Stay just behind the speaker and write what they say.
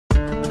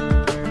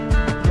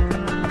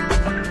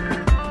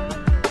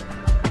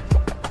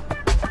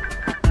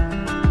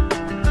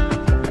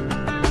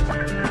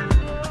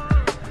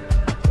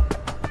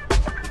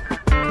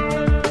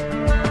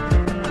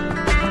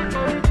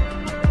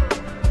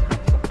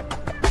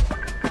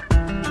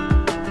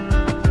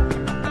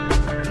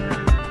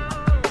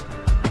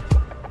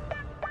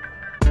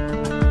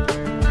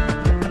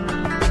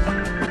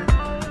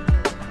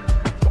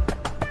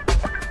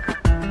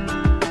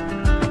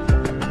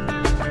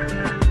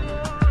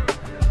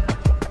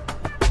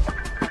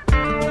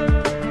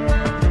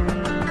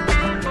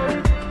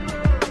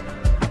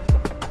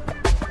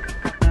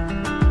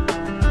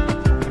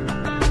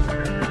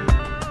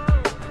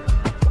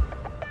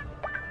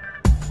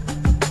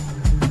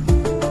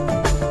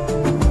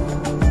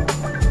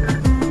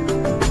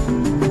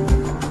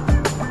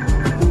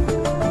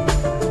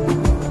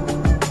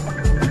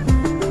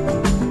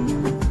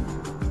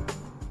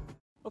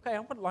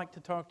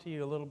to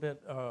you a little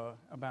bit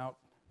about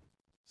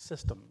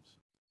systems,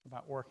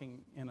 about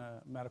working in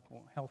a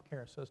medical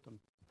healthcare system.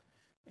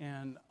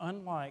 And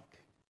unlike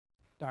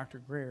Dr.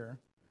 Greer,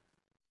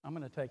 I'm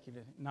going to take you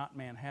to not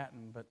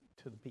Manhattan, but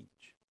to the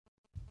beach.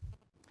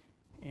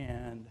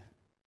 And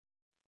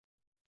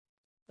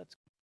let's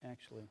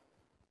actually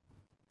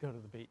go to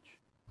the beach.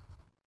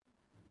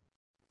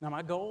 Now,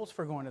 my goals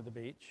for going to the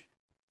beach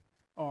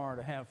are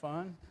to have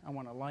fun. I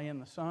want to lay in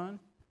the sun.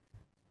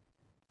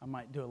 I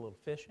might do a little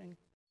fishing.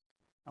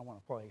 I want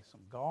to play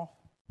some golf.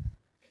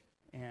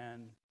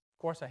 And, of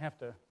course, I have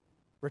to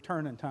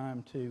return in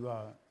time to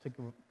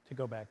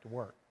go back to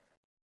work.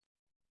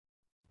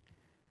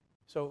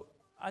 So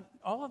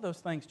all of those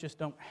things just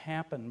don't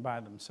happen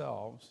by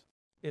themselves.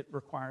 It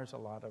requires a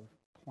lot of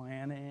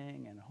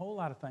planning, and a whole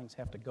lot of things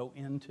have to go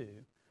into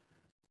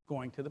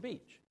going to the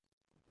beach.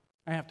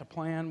 I have to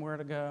plan where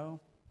to go.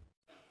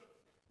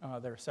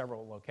 There are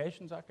several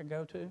locations I could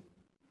go to.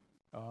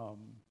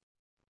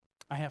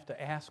 I have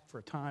to ask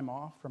for time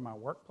off from my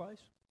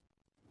workplace.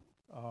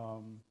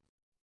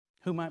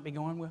 Who might be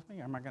going with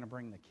me? Am I going to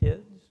bring the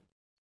kids?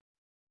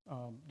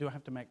 Do I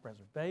have to make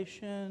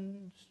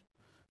reservations?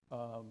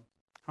 How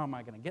am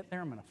I going to get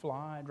there? I'm going to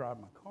fly, drive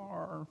my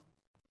car,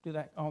 do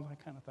that, all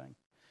that kind of thing.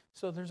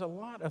 So there's a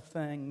lot of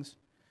things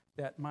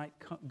that might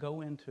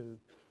go into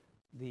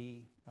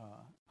the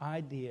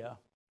idea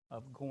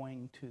of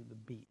going to the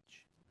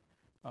beach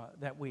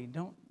that we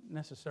don't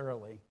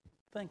necessarily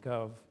think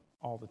of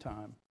all the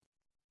time.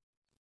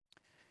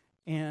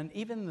 And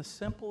even the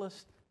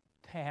simplest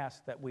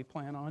task that we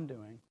plan on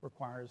doing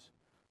requires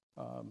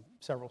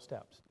several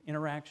steps.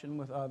 Interaction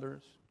with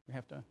others. We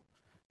have to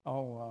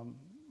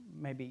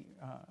maybe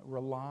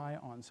rely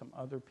on some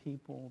other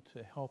people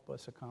to help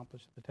us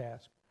accomplish the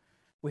task.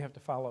 We have to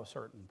follow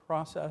certain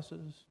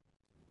processes,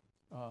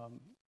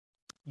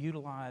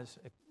 utilize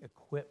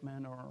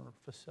equipment or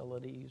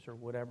facilities or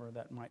whatever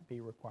that might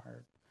be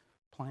required,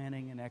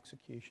 planning and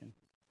execution.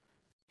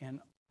 And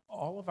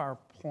all of our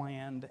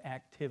planned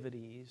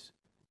activities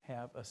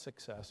have a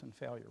success and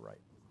failure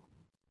rate.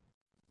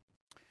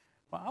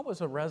 Well, I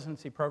was a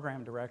residency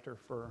program director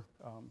for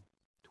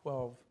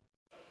 12,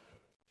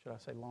 should I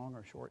say long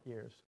or short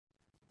years?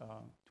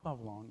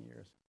 12 long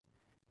years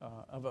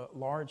of a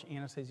large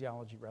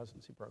anesthesiology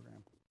residency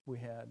program. We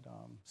had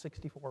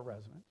 64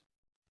 residents.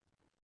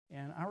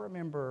 And I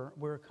remember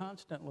we were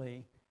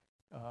constantly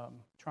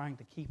trying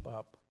to keep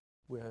up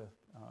with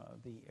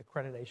the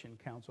Accreditation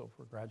Council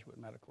for Graduate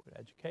Medical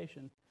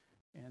Education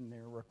and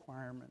their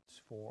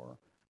requirements for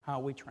how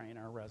we train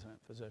our resident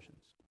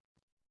physicians.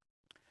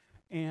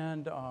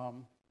 And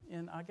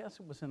I guess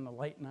it was in the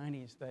late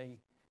 90s, the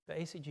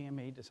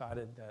ACGME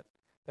decided that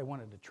they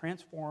wanted to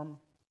transform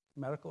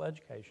medical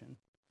education,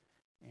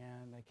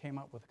 and they came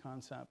up with the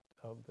concept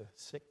of the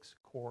 6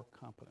 core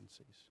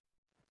competencies.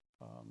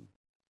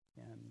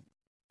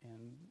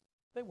 And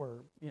they were,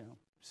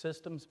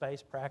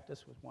 systems-based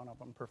practice was one of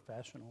them,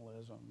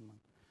 professionalism.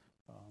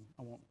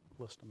 I won't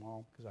list them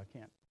all because I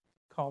can't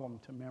call them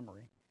to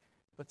memory.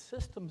 But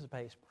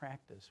systems-based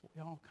practice,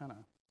 we all kind of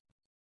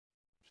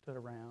stood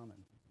around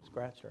and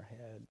scratched our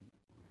head.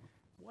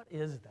 What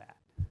is that?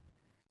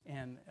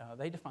 And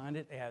they defined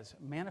it as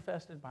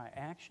manifested by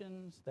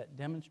actions that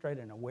demonstrate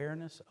an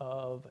awareness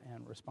of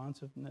and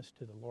responsiveness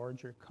to the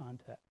larger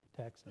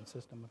context and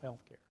system of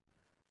healthcare.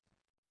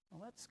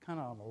 Well, that's kind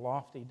of a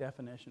lofty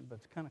definition, but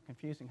it's kind of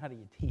confusing. How do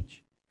you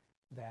teach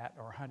that,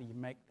 or how do you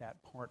make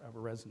that part of a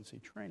residency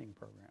training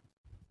program?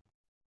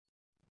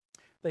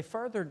 They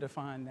further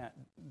define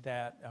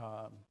that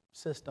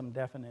system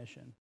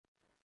definition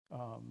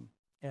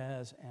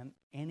as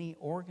any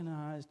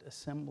organized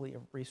assembly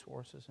of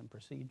resources and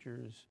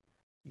procedures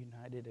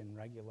united and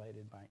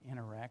regulated by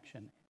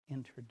interaction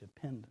and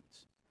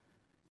interdependence.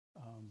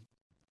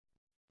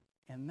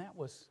 And that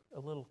was a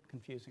little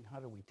confusing. How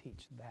do we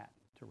teach that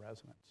to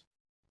residents?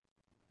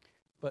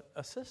 But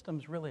a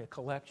system's really a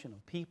collection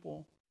of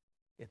people.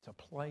 It's a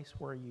place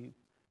where you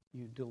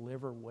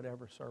deliver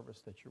whatever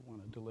service that you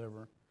want to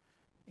deliver.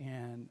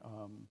 And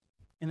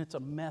it's a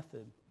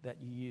method that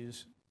you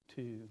use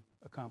to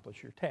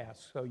accomplish your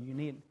task. So you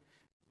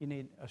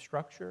need a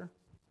structure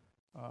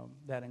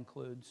that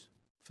includes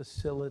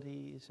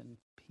facilities and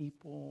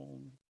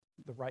people,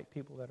 the right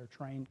people that are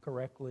trained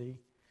correctly,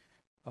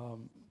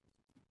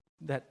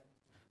 that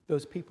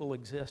those people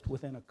exist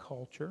within a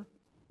culture.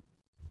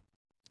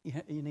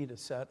 You need a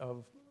set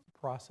of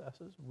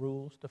processes,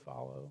 rules to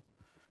follow,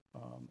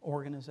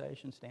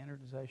 organization,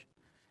 standardization,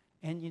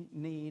 and you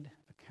need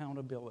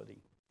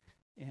accountability.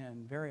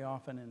 And very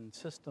often in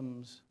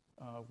systems,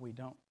 we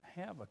don't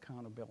have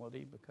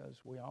accountability because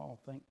we all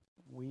think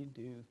we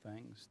do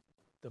things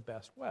the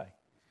best way.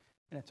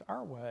 And it's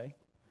our way.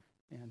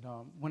 And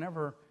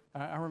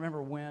I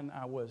remember when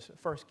I was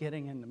first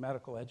getting into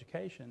medical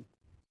education,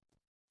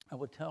 I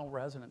would tell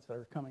residents that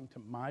are coming to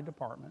my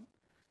department,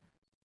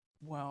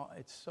 well,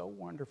 it's so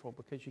wonderful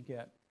because you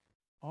get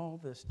all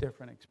this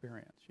different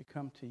experience. You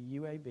come to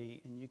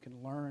UAB and you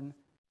can learn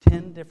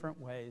 10 different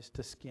ways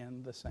to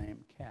skin the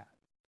same cat.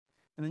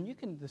 And then you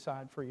can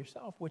decide for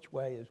yourself which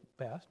way is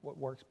best, what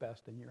works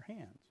best in your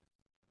hands.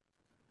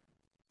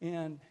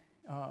 And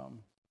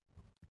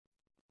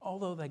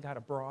although they got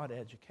a broad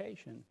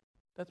education,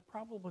 that's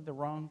probably the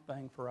wrong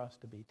thing for us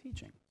to be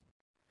teaching.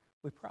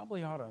 We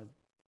probably ought to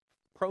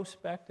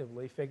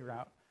prospectively figure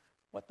out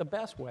what the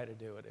best way to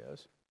do it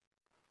is,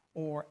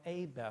 or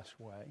a best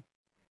way,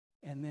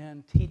 and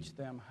then teach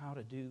them how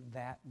to do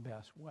that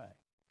best way.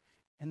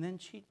 And then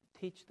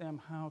teach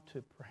them how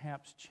to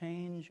perhaps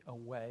change a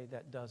way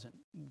that doesn't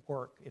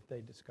work if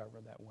they discover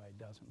that way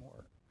doesn't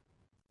work.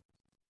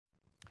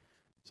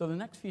 So the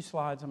next few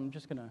slides, I'm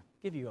just going to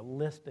give you a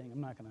listing.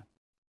 I'm not going to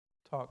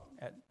talk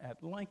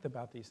at length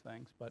about these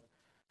things, but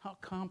how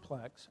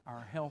complex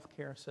our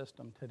healthcare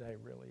system today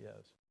really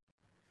is.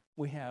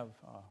 We have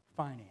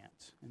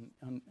finance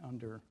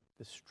under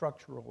the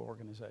structural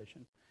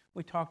organization.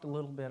 We talked a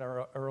little bit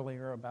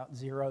earlier about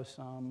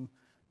zero-sum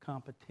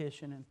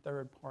competition and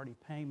third-party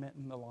payment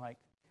and the like,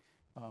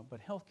 but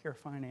healthcare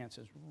finance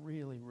is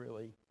really,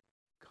 really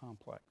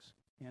complex.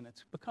 And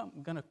it's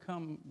going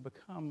to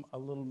become a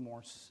little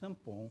more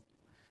simple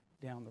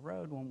down the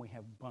road when we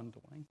have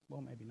bundling.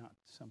 Well, maybe not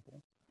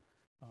simple,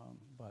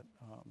 but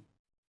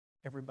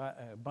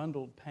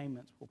bundled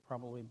payments will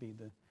probably be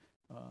the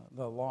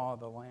law of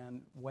the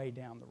land way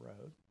down the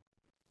road.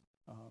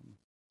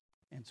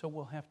 And so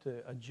we'll have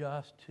to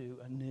adjust to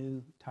a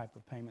new type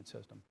of payment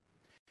system.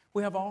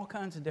 We have all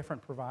kinds of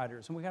different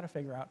providers, and we got to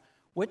figure out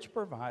which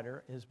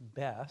provider is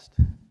best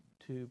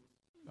to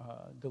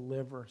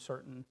deliver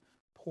certain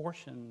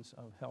portions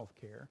of health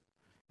care.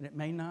 And it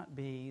may not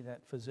be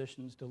that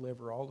physicians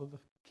deliver all of the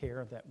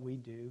care that we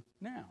do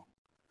now.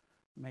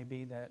 It may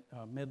be that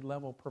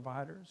mid-level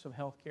providers of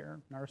health care,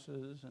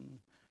 nurses and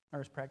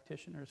nurse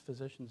practitioners,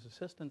 physicians'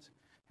 assistants,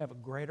 have a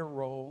greater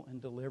role in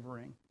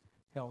delivering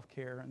health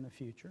care in the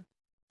future.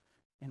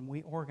 And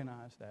we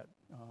organize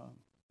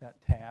that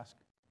task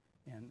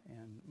and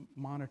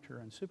monitor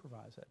and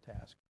supervise that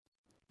task.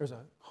 There's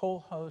a whole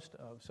host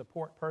of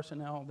support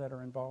personnel that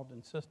are involved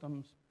in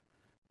systems.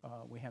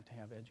 We have to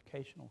have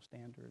educational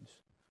standards,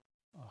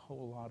 a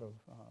whole lot of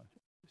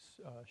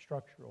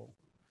structural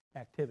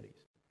activities.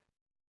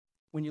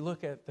 When you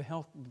look at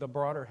the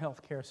broader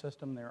healthcare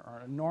system, there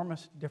are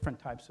enormous different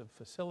types of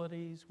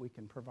facilities. We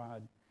can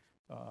provide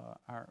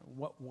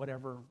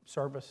whatever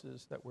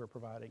services that we're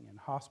providing in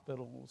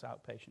hospitals,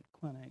 outpatient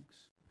clinics,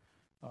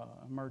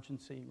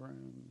 emergency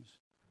rooms,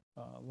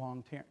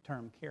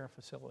 long-term care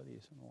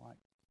facilities, and the like.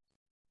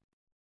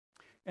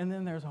 And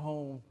then there's a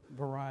whole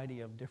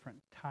variety of different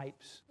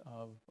types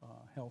of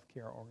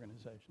healthcare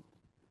organizations.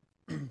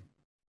 And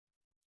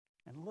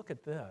look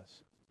at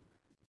this.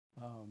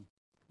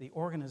 The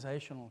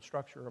organizational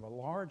structure of a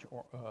large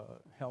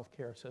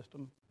healthcare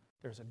system,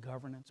 there's a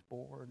governance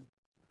board.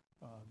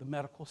 The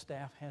medical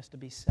staff has to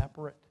be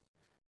separate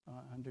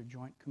under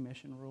Joint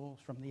Commission rules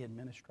from the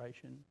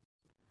administration.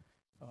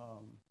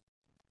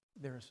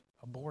 There's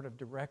a board of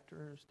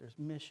directors. There's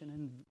mission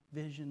and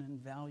vision and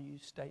value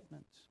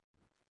statements.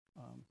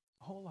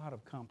 A whole lot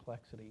of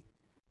complexity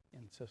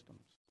in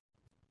systems.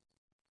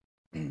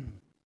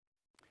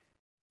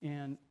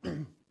 And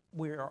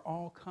we are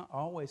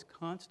always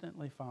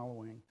constantly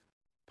following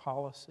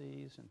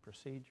policies and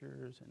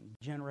procedures and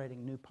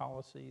generating new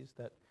policies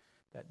that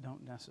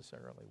don't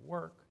necessarily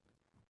work,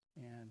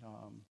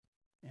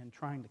 and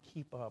trying to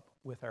keep up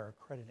with our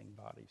accrediting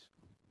bodies.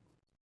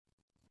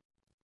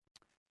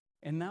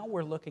 And now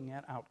we're looking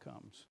at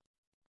outcomes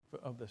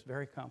of this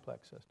very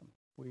complex system.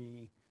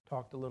 We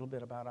talked a little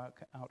bit about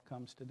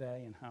outcomes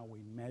today and how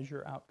we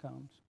measure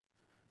outcomes,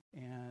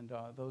 and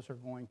those are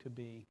going to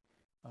be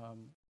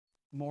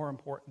more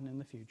important in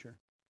the future.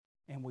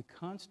 And we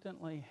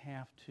constantly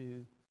have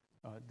to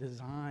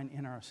design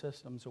in our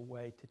systems a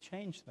way to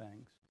change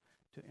things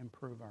to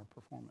improve our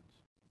performance.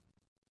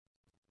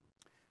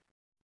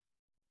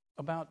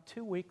 About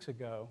 2 weeks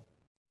ago,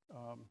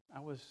 I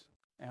was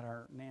at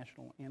our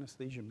national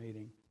anesthesia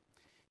meeting,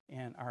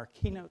 and our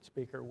keynote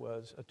speaker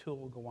was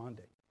Atul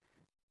Gawande.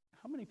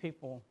 How many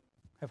people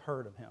have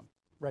heard of him?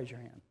 Raise your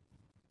hand.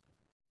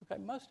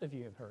 Okay, most of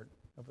you have heard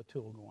of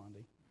Atul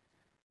Gawande.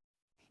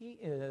 He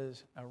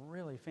is a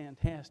really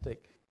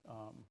fantastic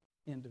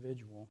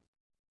individual,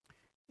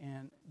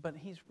 but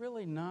he's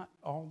really not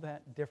all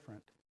that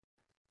different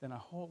than a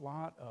whole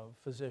lot of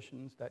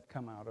physicians that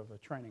come out of a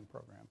training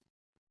program.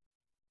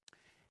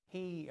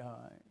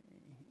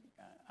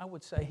 I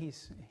would say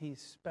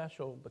he's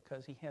special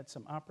because he had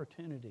some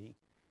opportunity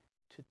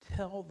to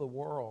tell the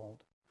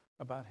world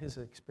about his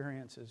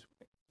experiences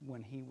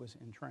when he was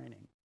in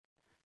training,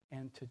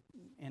 and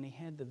he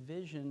had the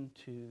vision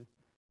to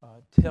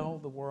tell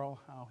the world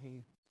how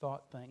he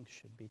thought things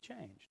should be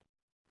changed.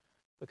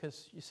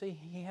 Because, you see,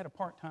 he had a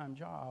part-time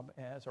job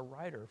as a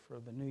writer for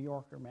the New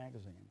Yorker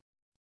magazine.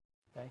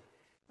 Okay?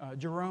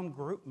 Jerome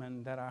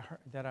Groopman,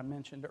 that I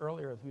mentioned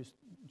earlier, who's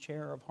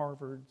chair of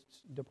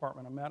Harvard's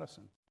Department of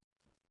Medicine,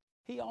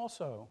 he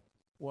also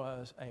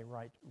was a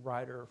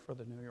writer for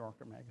the New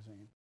Yorker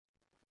magazine.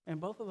 And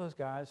both of those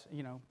guys,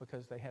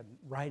 because they had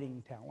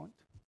writing talent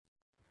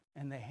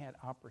and they had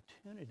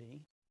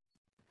opportunity,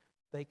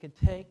 they could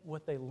take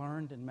what they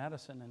learned in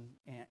medicine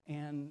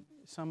and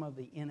some of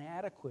the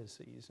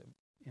inadequacies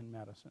in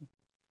medicine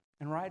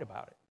and write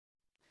about it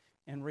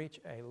and reach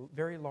a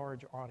very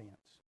large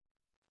audience.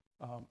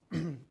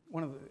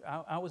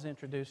 I was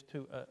introduced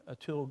to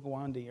Atul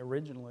Gawande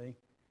originally,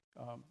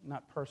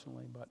 not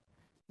personally, but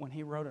when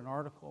he wrote an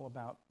article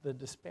about the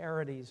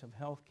disparities of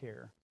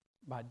healthcare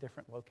by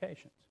different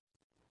locations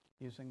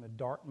using the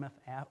Dartmouth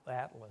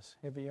Atlas.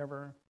 Have you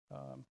ever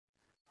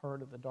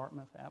heard of the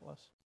Dartmouth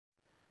Atlas?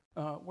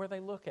 Where they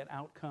look at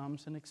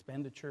outcomes and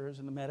expenditures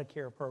in the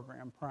Medicare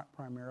program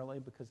primarily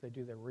because they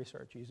do their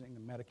research using the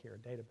Medicare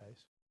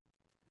database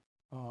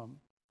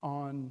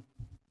on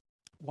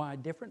why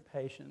different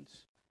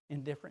patients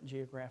in different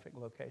geographic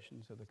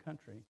locations of the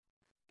country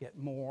get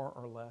more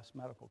or less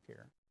medical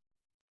care.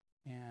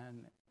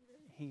 And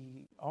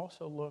he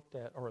also looked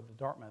at, or the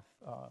Dartmouth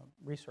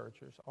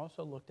researchers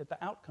also looked at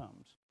the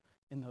outcomes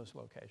in those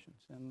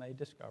locations, and they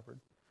discovered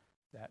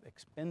that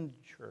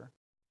expenditure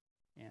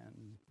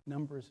and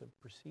numbers of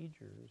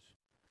procedures,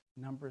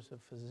 numbers of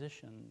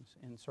physicians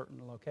in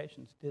certain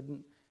locations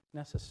didn't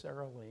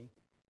necessarily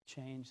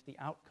change the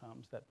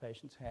outcomes that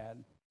patients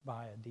had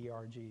by a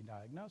DRG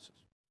diagnosis.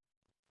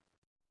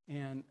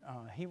 And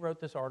he wrote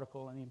this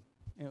article, and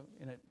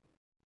it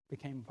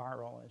became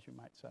viral, as you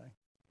might say,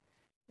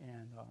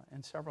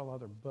 and several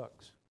other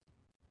books.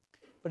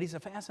 But he's a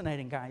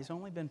fascinating guy. He's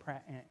only been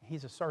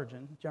he's a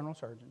surgeon, general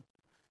surgeon,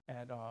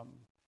 at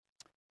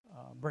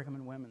Brigham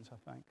and Women's,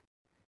 I think,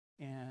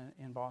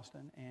 in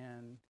Boston,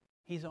 and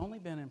he's only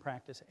been in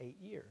practice 8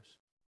 years.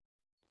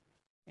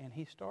 And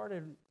he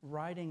started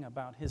writing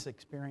about his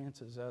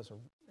experiences as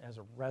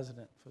a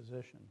resident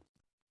physician,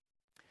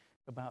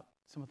 about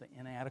some of the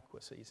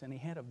inadequacies, and he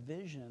had a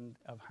vision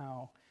of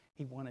how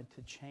he wanted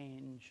to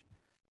change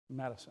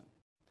medicine.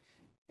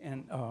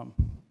 And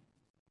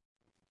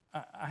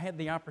I had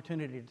the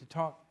opportunity to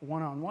talk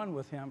one-on-one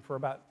with him for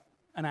about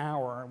an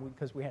hour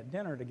because we had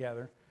dinner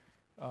together,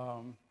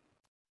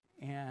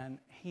 and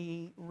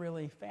he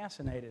really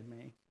fascinated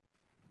me.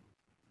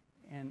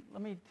 And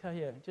let me tell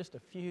you just a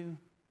few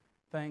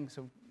things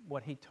of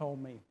what he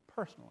told me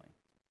personally.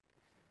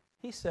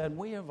 He said,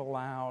 we have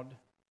allowed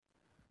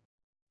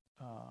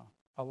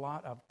a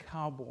lot of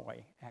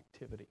cowboy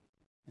activity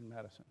in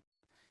medicine.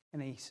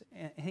 And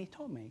he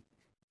told me,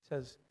 he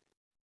says,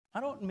 I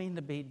don't mean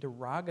to be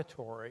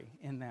derogatory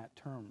in that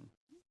term,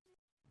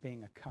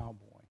 being a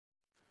cowboy.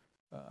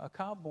 A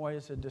cowboy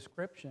is a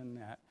description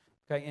that,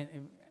 okay,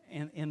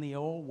 in the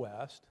Old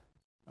West,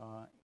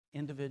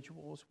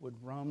 individuals would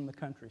roam the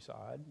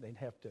countryside. They'd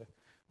have to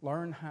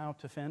learn how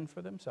to fend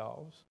for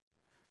themselves.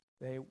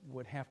 They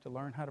would have to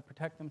learn how to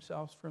protect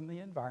themselves from the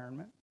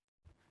environment.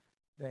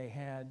 They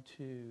had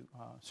to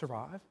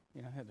survive,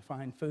 had to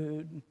find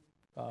food,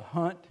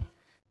 hunt,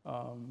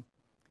 and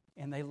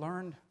they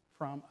learned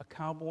from a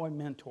cowboy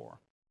mentor,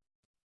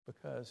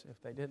 because if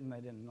they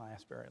didn't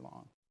last very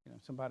long.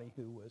 Somebody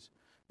who was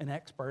an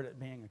expert at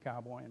being a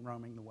cowboy and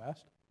roaming the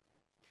West.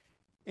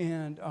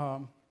 And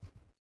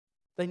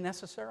they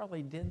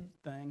necessarily did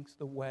things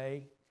the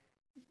way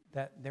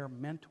that their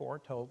mentor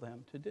told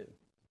them to do.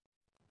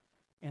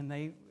 And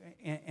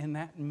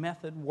that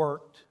method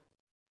worked,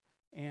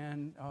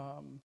 and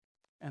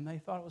they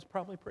thought it was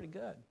probably pretty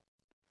good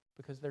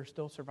because they're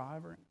still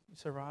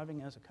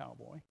surviving as a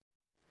cowboy,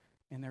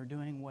 and they're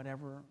doing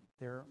whatever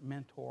their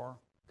mentor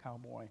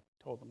cowboy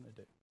told them to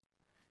do.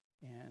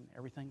 And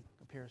everything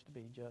appears to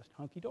be just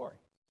hunky-dory.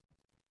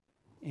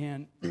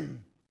 And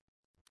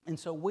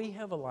so we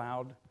have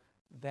allowed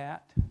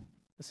that,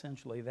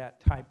 essentially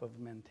that type of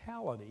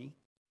mentality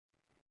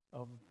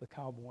of the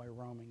cowboy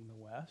roaming the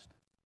West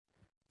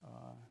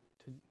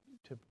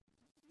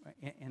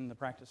in the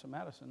practice of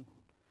medicine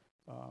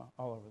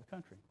all over the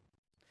country.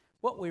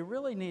 What we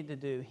really need to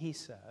do, he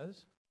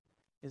says,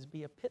 is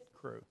be a pit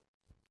crew.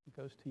 It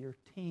goes to your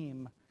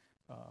team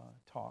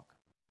talk.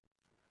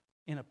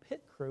 In a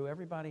pit crew,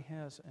 everybody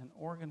has an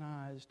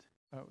organized,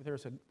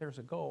 there's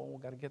a goal.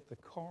 We've got to get the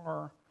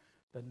car,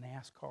 the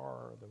NASCAR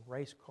or the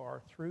race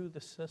car through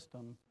the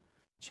system,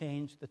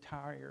 change the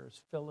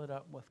tires, fill it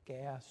up with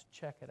gas,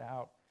 check it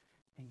out,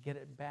 and get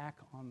it back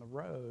on the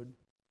road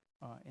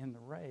in the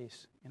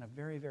race in a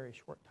very, very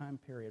short time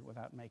period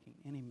without making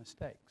any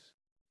mistakes.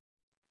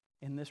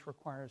 And this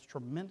requires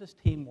tremendous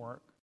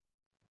teamwork.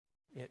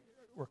 It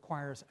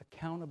requires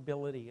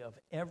accountability of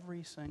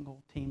every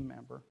single team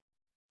member.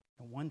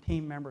 And one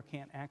team member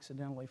can't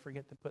accidentally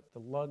forget to put the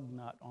lug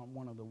nut on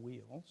one of the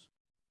wheels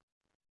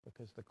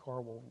because the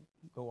car will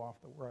go off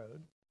the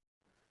road.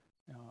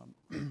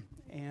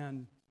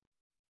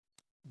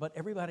 But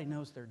everybody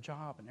knows their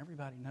job, and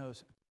everybody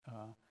knows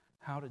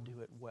how to do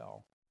it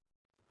well.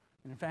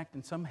 And in fact,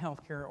 in some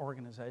healthcare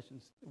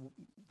organizations,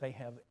 they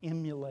have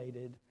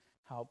emulated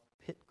how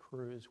pit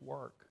crews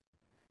work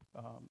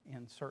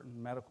in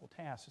certain medical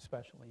tasks,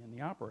 especially in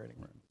the operating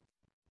room.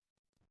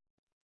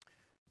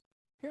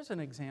 Here's an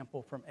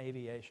example from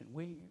aviation.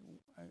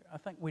 I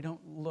think we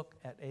don't look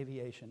at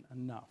aviation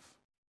enough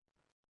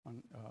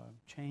on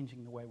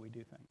changing the way we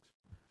do things.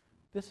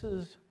 This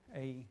is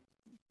a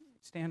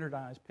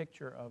standardized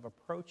picture of a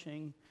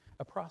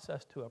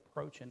process to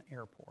approach an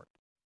airport.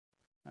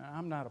 Now,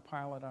 I'm not a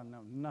pilot. I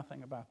know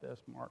nothing about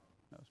this. Mark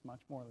knows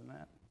much more than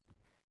that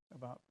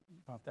about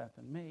that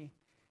than me.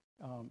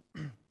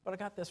 But I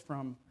got this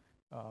from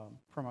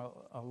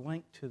a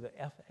link to the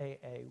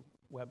FAA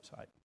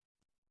website.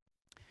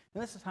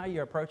 And this is how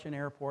you approach an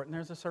airport, and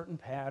there's a certain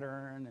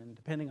pattern, and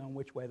depending on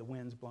which way the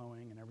wind's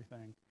blowing and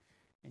everything,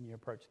 and you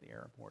approach the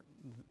airport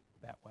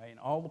that way. And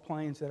all the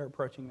planes that are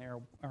approaching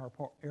the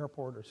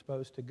airport are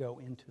supposed to go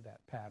into that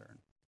pattern.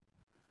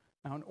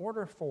 Now, in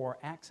order for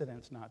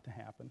accidents not to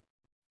happen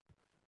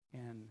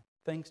and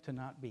things to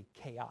not be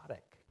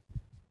chaotic,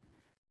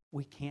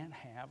 we can't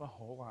have a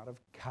whole lot of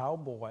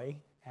cowboy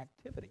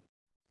activity.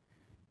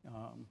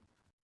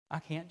 I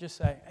can't just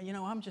say,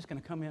 I'm just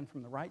going to come in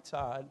from the right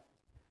side,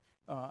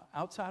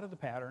 outside of the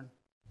pattern,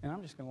 and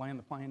I'm just going to land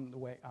the plane the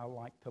way I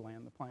like to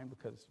land the plane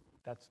because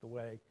that's the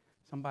way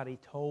somebody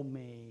told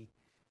me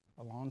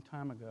a long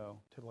time ago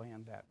to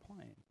land that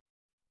plane.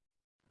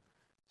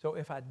 So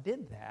if I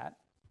did that,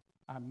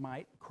 I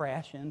might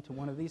crash into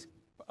one of these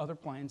other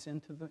planes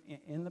in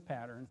the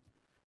pattern,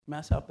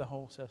 mess up the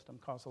whole system,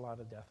 cause a lot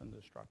of death and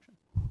destruction.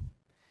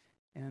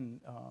 And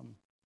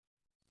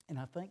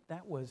I think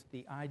that was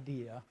the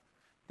idea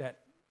that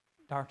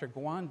Dr.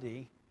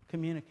 Gawande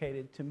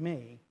communicated to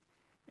me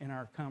in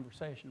our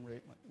conversation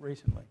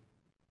recently.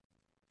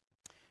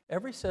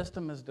 Every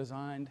system is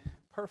designed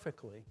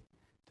perfectly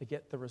to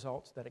get the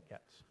results that it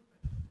gets.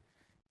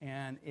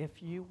 And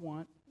if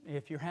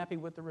you're happy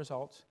with the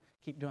results,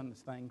 keep doing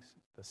these things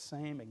the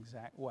same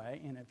exact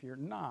way. And if you're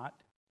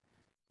not,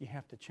 you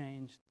have to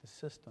change the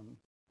system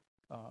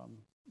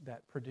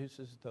that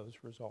produces those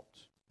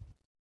results.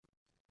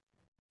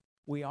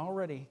 We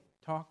already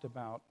talked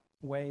about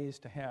ways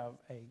to have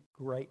a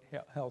great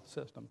health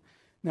system.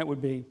 And that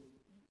would be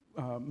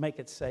make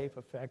it safe,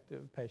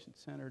 effective,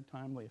 patient-centered,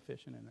 timely,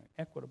 efficient, and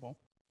equitable.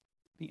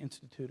 The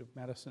Institute of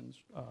Medicine's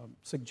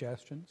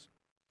suggestions.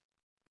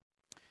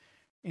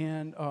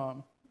 And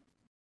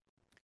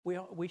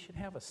we should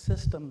have a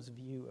systems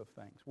view of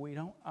things. We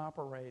don't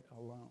operate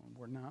alone.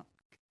 We're not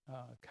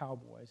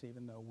cowboys,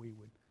 even though we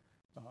would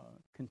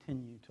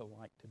continue to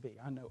like to be.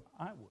 I know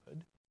I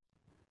would,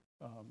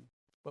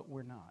 but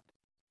we're not.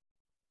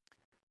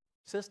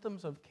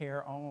 Systems of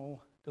care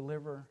all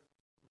deliver,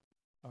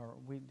 or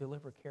we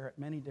deliver care at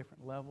many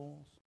different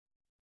levels.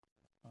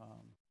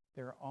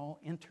 They're all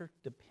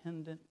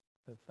interdependent.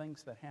 The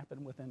things that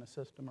happen within a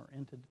system are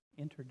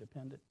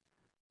interdependent,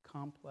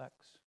 complex.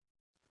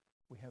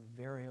 We have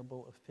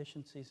variable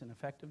efficiencies and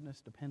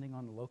effectiveness depending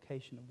on the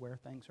location of where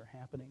things are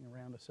happening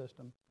around a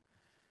system.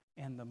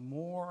 And the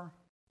more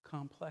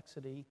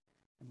complexity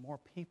and more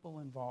people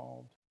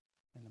involved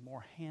and the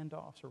more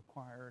handoffs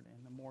required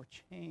and the more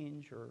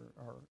change or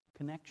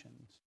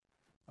connections,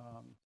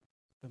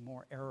 the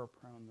more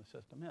error-prone the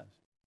system is.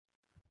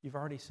 You've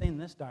already seen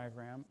this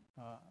diagram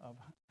of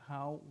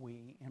how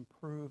we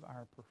improve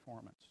our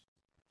performance.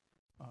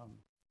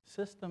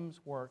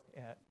 Systems work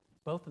at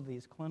both of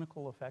these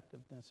clinical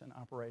effectiveness and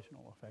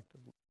operational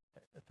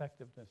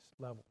effectiveness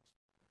levels,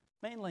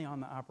 mainly on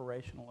the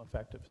operational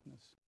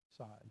effectiveness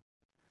side.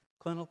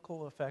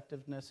 Clinical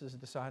effectiveness is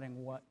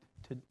deciding what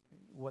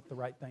the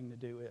right thing to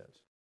do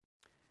is.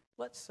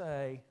 Let's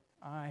say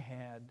I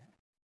had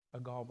a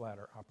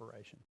gallbladder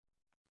operation,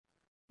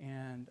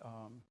 and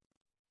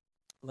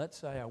let's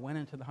say I went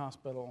into the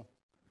hospital,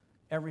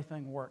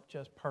 everything worked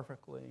just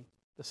perfectly,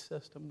 the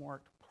system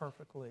worked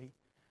perfectly,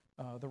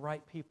 the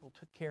right people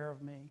took care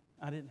of me,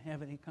 I didn't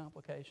have any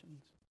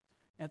complications.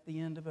 At the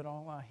end of it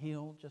all, I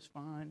healed just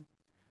fine.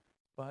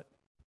 But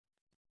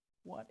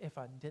what if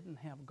I didn't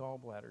have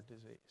gallbladder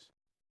disease?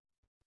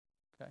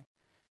 Okay,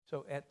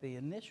 so at the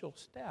initial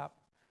step,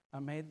 I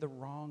made the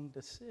wrong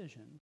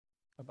decision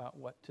about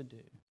what to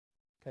do.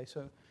 Okay,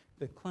 so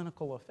the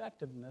clinical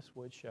effectiveness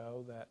would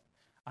show that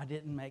I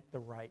didn't make the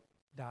right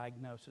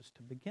diagnosis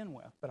to begin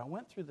with, but I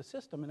went through the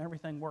system and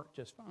everything worked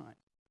just fine.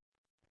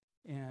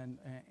 And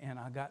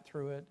I got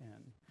through it,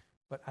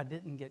 but I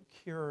didn't get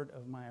cured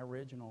of my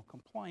original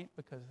complaint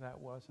because that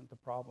wasn't the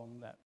problem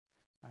that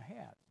I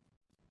had.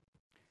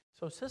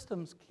 So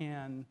systems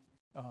can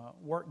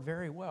work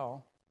very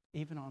well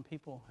even on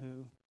people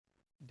who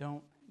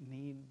don't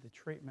need the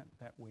treatment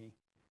that we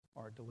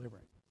are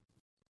delivering.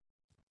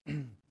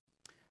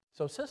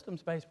 So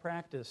systems-based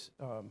practice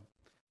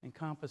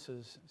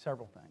encompasses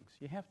several things.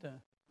 You have to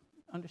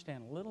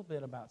understand a little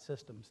bit about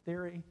systems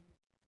theory,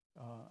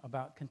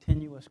 about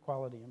continuous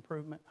quality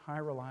improvement, high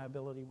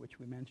reliability, which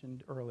we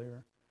mentioned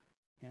earlier,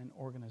 and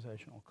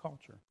organizational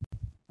culture.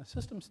 Now,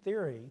 systems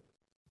theory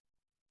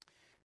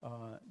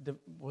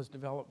was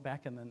developed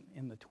back in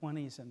the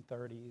 20s and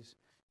 30s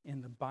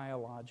in the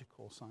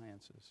biological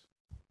sciences.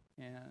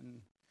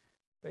 And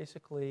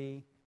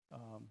basically,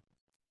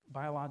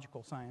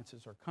 biological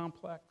sciences are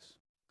complex,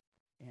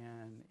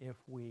 and if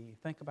we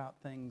think about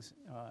things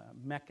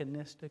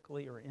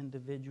mechanistically or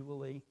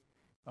individually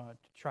to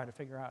try to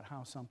figure out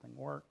how something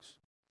works,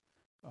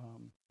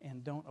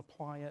 and don't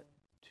apply it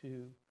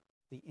to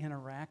the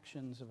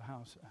interactions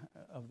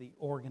of the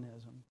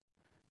organism,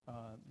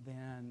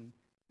 then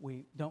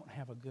we don't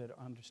have a good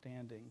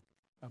understanding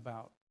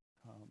about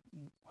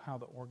how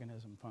the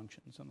organism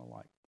functions and the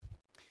like.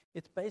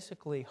 It's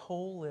basically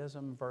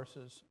holism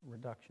versus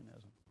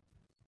reductionism.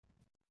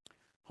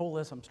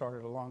 Holism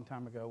started a long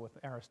time ago with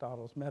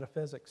Aristotle's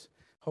metaphysics.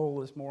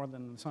 Whole is more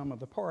than the sum of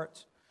the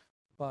parts.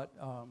 But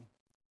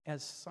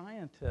as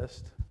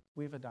scientists,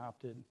 we've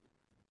adopted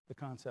the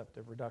concept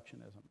of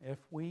reductionism. If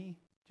we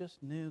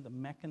just knew the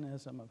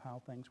mechanism of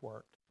how things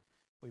worked,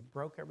 we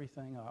broke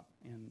everything up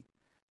in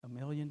a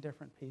million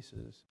different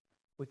pieces,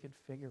 we could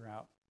figure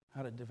out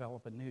how to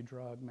develop a new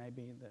drug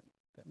maybe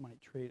that might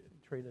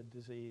treat a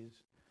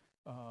disease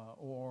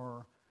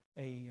or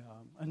a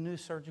new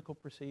surgical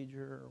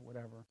procedure or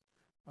whatever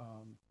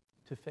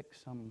to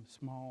fix some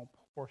small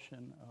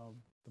portion of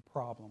the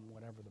problem,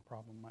 whatever the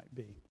problem might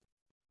be.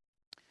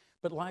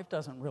 But life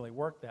doesn't really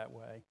work that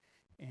way.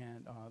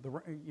 And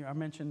I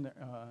mentioned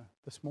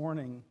this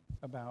morning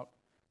about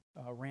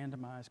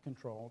randomized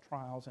control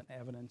trials and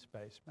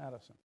evidence-based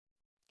medicine.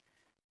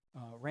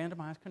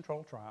 Randomized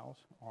control trials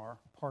are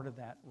part of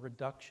that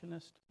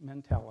reductionist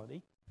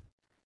mentality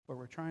where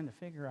we're trying to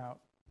figure out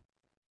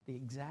the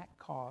exact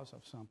cause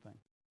of something,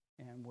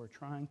 and we're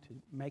trying to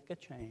make a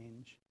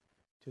change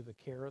to the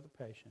care of the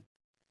patient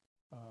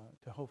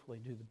to hopefully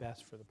do the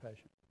best for the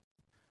patient.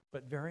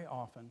 But very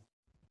often,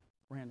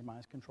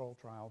 randomized control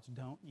trials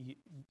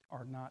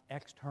are not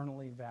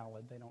externally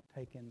valid. They don't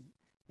take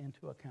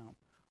into account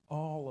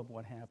all of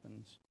what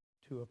happens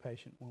to a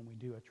patient when we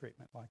do a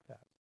treatment like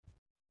that.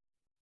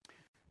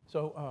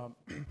 So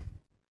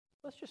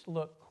let's just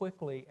look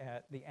quickly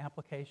at the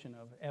application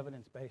of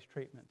evidence-based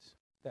treatments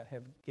that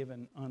have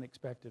given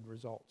unexpected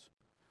results.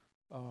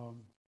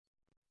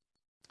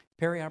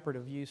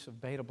 Perioperative use of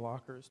beta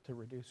blockers to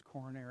reduce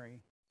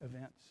coronary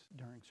events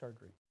during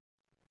surgery.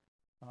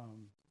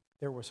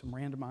 There were some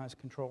randomized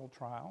controlled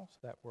trials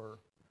that were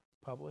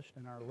published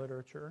in our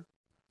literature,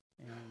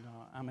 and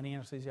I'm an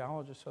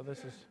anesthesiologist, so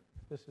this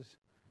is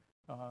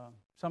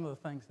some of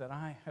the things that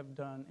I have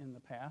done in the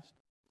past.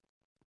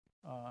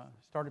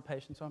 Started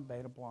patients on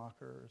beta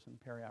blockers in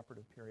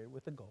perioperative period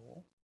with the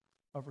goal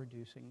of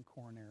reducing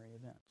coronary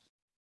events.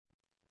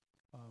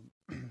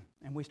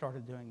 And we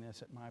started doing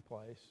this at my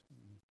place.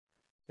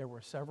 There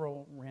were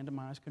several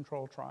randomized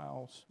control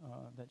trials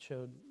that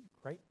showed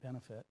great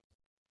benefit.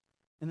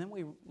 And then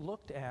we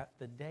looked at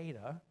the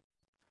data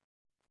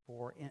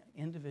for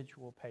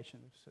individual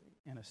patients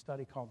in a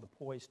study called the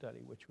POISE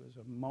study, which was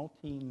a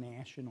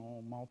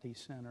multinational,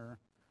 multi-center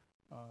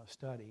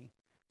study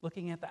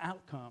looking at the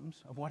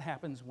outcomes of what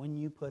happens when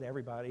you put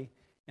everybody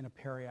in a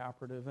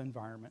perioperative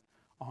environment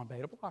on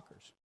beta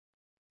blockers.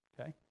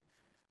 Okay?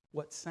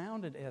 What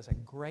sounded as a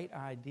great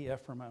idea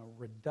from a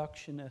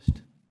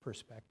reductionist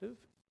perspective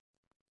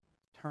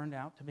turned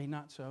out to be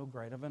not so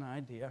great of an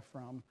idea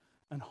from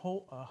a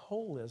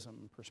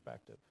holism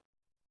perspective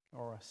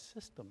or a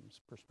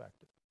systems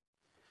perspective.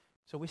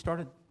 So we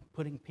started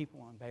putting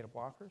people on beta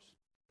blockers,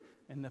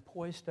 and the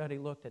POISE study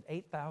looked at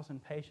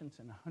 8,000 patients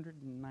in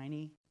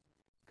 190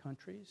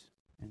 countries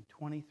and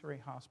 23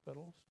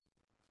 hospitals,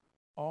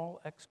 all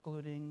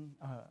excluding,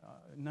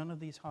 none of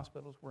these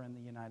hospitals were in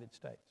the United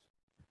States.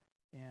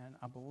 And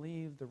I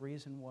believe the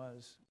reason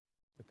was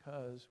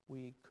because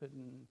we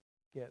couldn't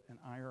get an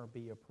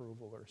IRB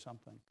approval or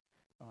something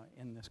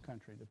in this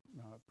country to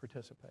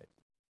participate.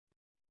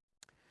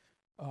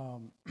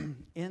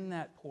 In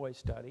that POISE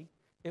study,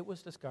 it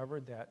was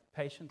discovered that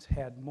patients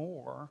had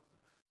more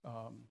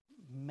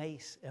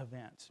MACE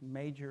events,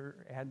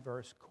 major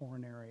adverse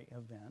coronary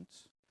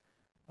events,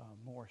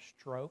 more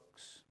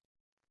strokes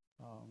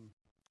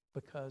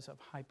because of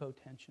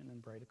hypotension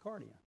and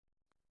bradycardia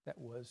that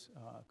was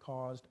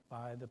caused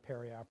by the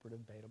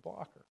perioperative beta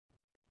blocker.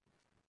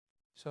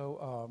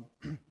 So,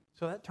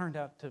 so that turned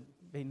out to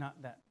be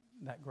not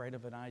that great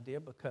of an idea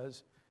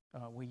because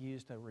we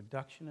used a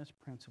reductionist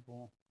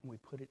principle and we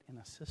put it in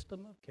a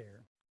system of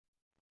care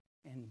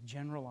and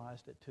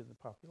generalized it to the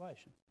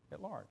population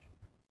at large.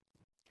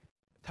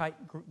 Tight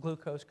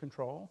glucose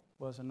control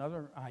was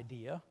another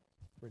idea,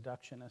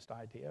 reductionist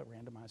idea,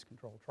 randomized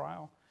controlled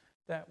trial,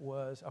 that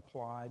was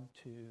applied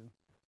to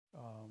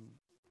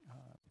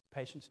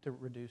patients to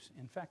reduce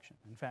infection.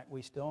 In fact,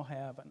 we still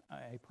have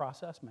a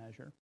process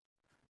measure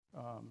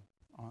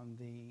on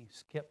the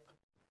skip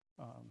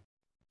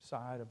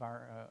side of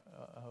our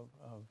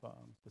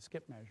the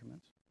skip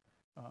measurements,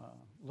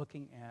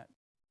 looking at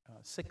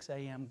 6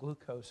 a.m.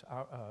 glucose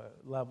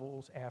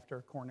levels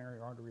after coronary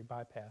artery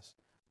bypass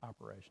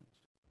operations.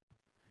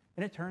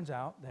 And it turns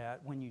out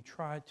that when you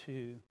try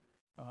to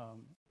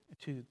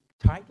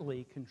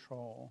tightly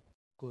control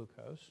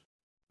glucose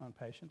on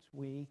patients,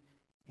 when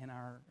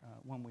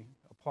we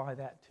apply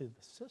that to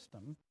the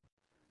system,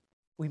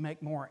 we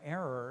make more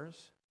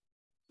errors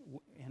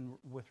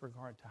with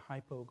regard to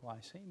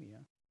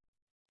hypoglycemia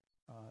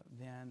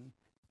than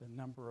the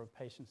number of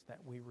patients that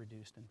we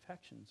reduced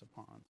infections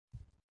upon.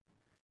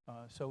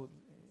 So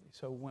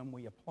when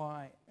we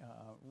apply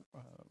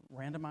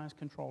randomized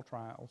control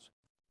trials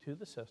to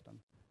the system,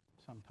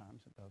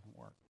 sometimes it doesn't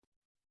work.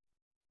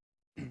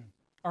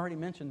 I already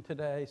mentioned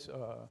today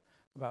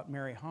about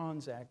Mary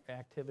Hahn's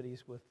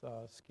activities with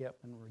SCIP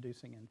and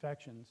reducing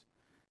infections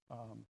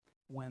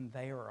when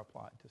they are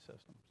applied to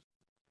systems.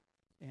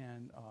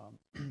 And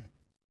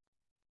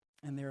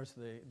and there's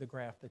the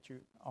graph that you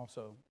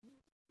also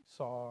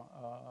saw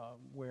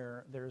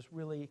where there's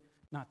really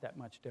not that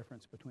much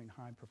difference between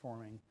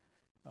high-performing,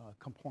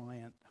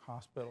 compliant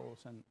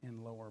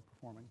lower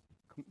performing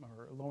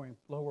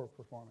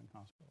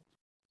hospitals.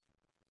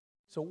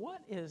 So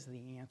what is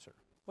the answer?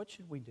 What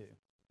should we do?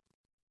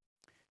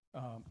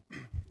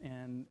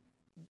 And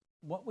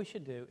what we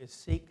should do is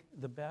seek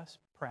the best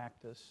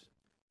practice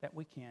that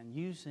we can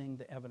using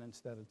the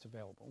evidence that it's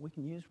available. We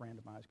can use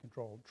randomized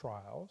controlled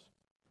trials.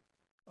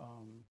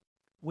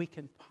 We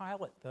can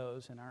pilot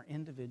those in our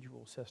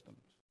individual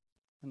systems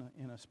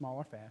in a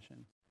smaller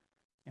fashion,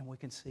 and we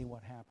can see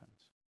what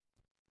happens.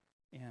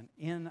 And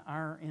in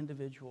our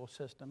individual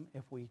system,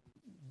 if we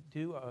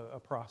do a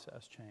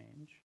process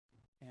change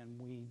and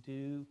we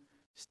do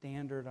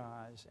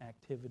standardize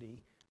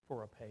activity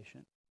for a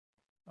patient,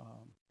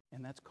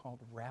 and that's called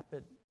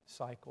rapid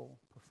cycle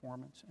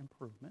performance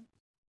improvement,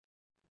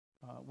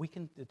 we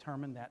can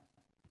determine that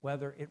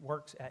whether it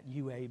works at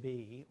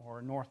UAB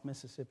or North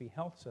Mississippi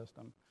Health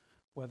System,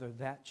 whether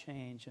that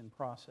change in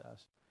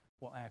process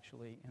will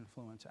actually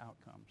influence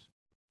outcomes.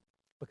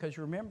 Because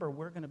remember,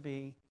 we're going to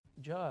be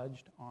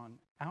judged on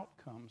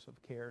outcomes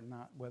of care,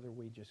 not whether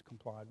we just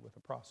complied with a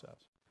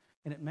process.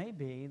 And it may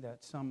be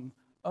that some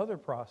other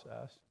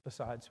process,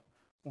 besides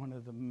one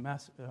of the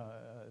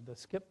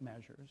SCIP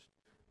measures,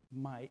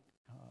 might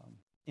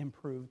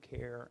improve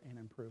care and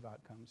improve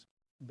outcomes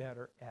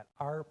better at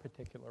our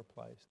particular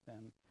place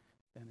than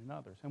in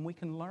others. And we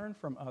can learn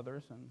from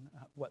others and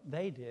what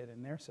they did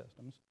in their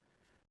systems,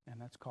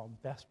 and that's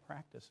called best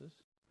practices,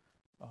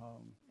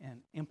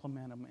 and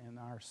implement them in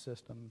our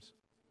systems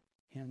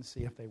and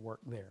see if they work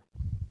there.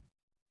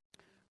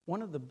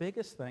 One of the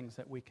biggest things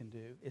that we can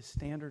do is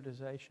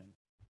standardization,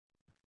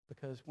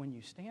 because when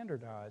you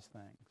standardize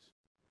things,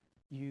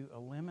 you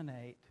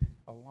eliminate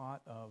a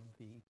lot of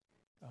the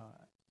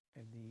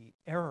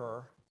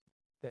error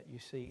that you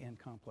see in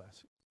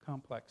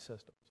complex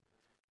systems.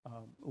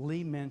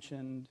 Lee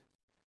mentioned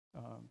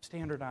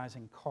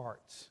standardizing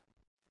carts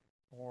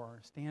or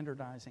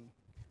standardizing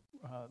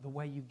the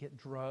way you get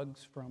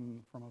drugs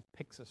from a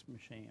Pyxis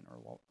machine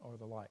or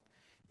the like.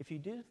 If you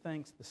do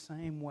things the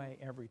same way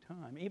every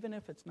time, even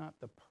if it's not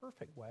the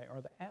perfect way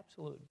or the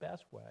absolute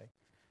best way,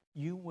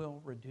 you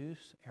will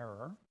reduce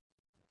error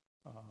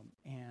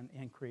and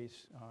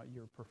increase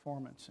your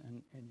performance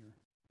and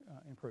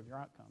improve your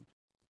outcomes.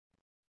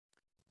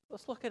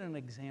 Let's look at an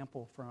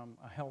example from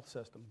a health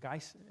system.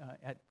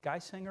 At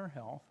Geisinger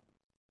Health,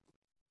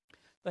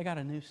 they got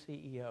a new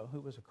CEO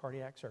who was a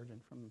cardiac surgeon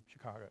from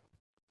Chicago.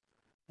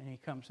 And he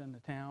comes into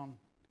town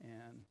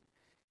and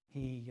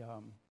he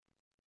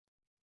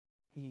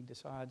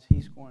decides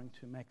he's going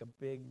to make a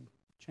big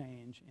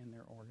change in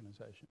their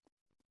organization.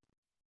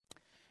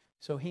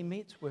 So he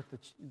meets with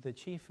the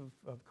chief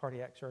of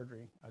cardiac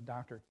surgery,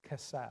 Dr.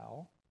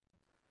 Casal.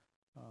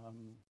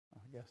 I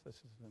guess this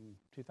is in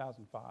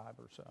 2005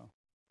 or so.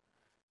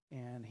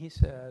 And he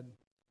said,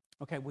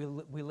 okay, we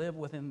live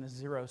within the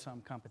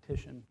zero-sum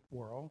competition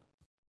world.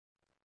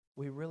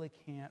 We really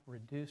can't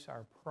reduce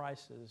our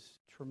prices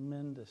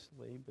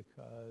tremendously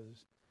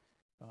because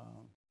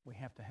we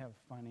have to have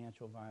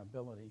financial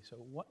viability. So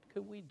what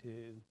could we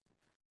do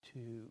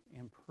to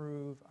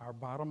improve our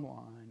bottom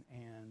line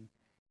and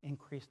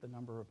increase the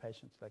number of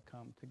patients that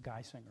come to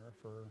Geisinger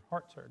for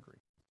heart surgery?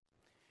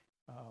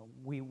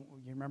 You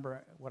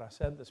remember what I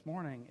said this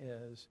morning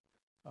is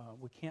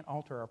we can't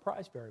alter our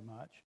price very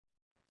much.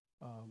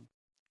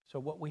 So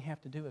what we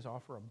have to do is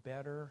offer a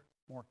better,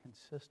 more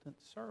consistent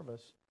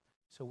service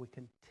so we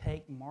can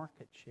take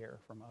market share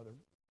from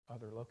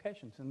other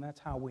locations. And that's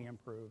how we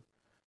improve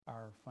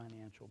our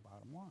financial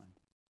bottom line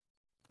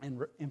and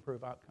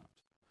improve outcomes.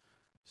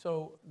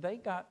 So they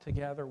got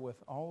together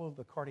with all of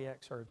the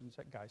cardiac surgeons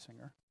at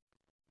Geisinger,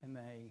 and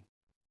they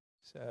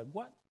said,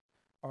 what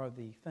are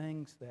the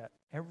things that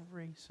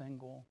every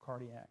single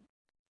cardiac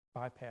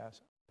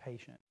bypass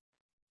patient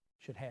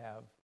should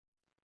have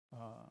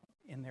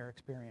in their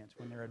experience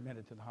when they're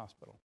admitted to the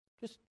hospital?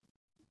 Just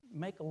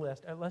make a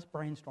list. Let's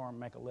brainstorm,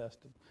 make a list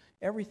of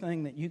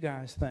everything that you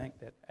guys think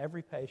that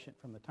every patient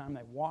from the time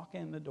they walk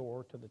in the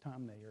door to the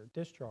time they are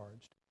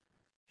discharged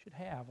should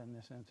have in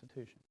this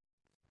institution.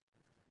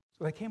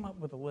 So they came up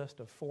with a list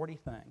of 40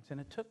 things, and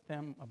it took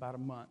them about a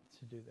month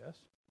to do this.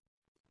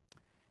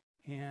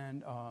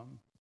 And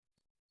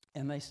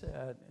they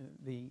said,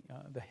 the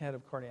head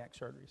of cardiac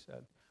surgery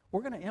said,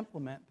 we're going to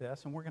implement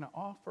this, and we're going to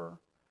offer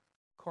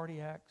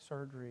cardiac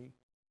surgery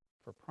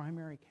for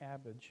primary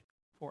CABG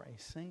for a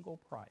single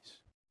price.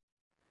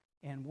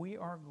 And we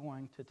are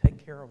going to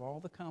take care of all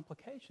the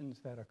complications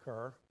that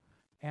occur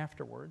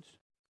afterwards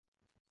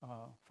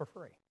for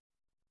free.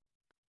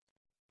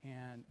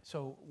 And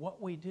so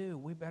what we do,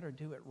 we better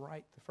do it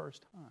right the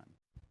first time.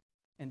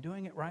 And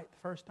doing it right the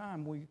first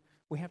time, we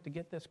have to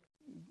get this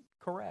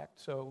correct.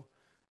 So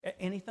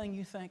Anything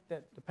you think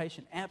that the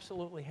patient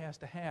absolutely has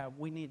to have,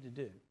 we need to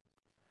do.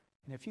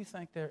 And if you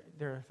think there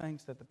are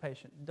things that the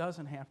patient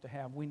doesn't have to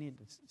have, we need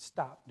to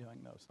stop doing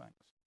those things.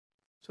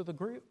 So the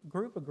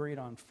group agreed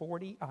on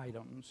 40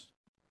 items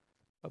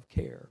of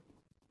care,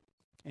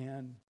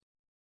 and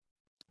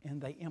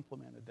they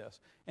implemented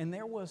this. And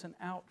there was an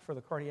out for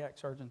the cardiac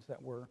surgeons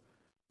that were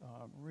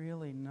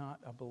really not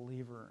a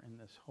believer in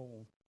this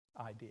whole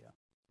idea.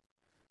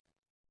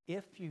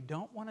 If you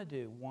don't want to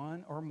do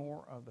one or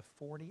more of the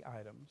 40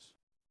 items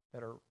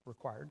that are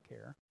required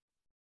care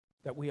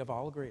that we have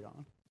all agreed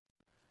on,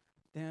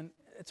 then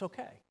it's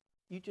okay.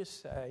 You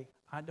just say,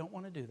 I don't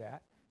want to do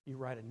that. You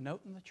write a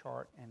note in the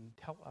chart and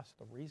tell us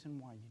the reason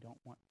why you don't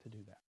want to do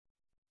that.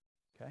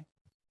 Okay?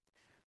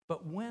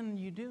 But when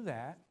you do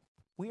that,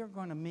 we are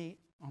going to meet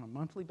on a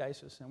monthly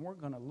basis, and we're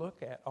going to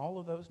look at all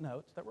of those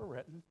notes that were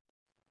written,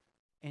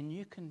 and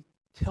you can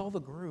tell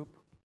the group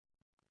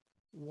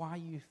why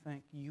you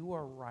think you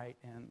are right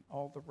and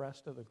all the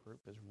rest of the group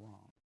is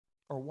wrong,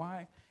 or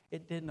why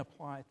it didn't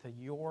apply to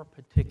your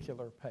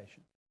particular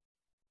patient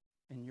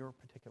in your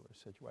particular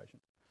situation.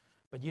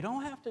 But you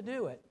don't have to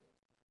do it.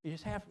 You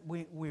just have,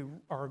 we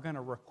are going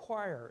to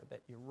require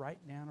that you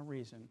write down a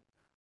reason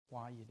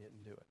why you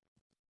didn't do it.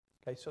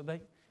 Okay, so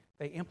they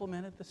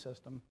implemented the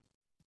system.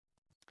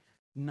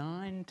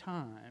 9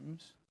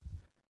 times,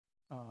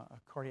 a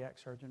cardiac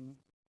surgeon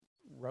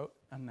wrote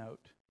a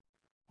note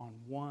on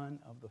one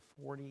of the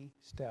 40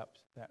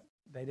 steps that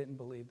they didn't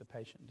believe the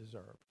patient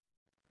deserved.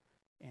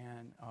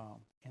 And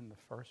in the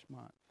first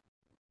month.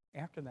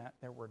 After that,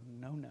 there were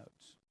no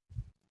notes.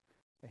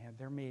 They had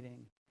their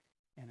meeting,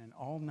 and in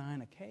all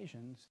 9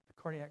 occasions, the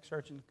cardiac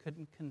surgeon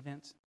couldn't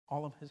convince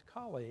all of his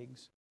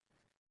colleagues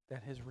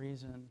that his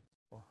reason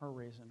or her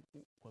reason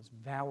was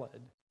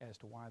valid as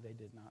to why they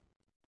did not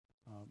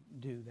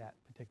do that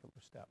particular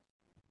step.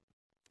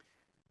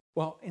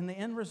 Well, in the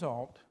end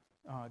result,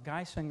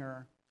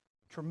 Geisinger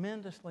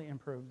tremendously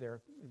improved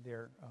their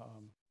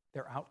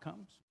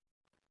outcomes.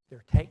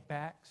 Their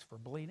take-backs for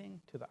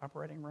bleeding to the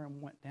operating room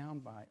went down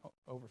by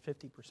over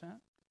 50%.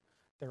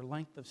 Their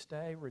length of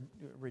stay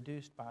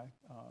reduced by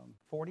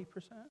 40%.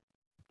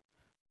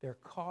 Their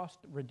cost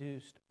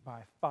reduced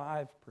by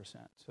 5%.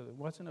 So there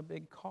wasn't a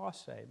big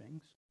cost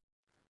savings,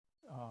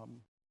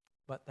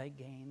 but they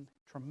gained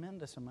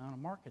tremendous amount of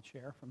market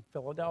share from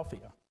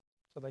Philadelphia.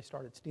 So they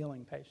started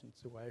stealing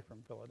patients away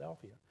from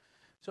Philadelphia.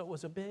 So it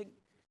was a big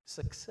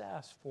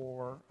success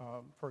for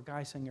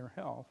Geisinger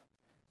Health,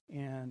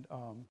 and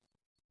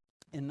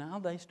now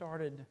they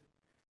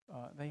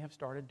have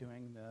started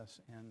doing this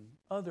in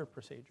other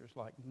procedures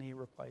like knee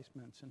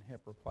replacements and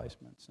hip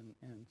replacements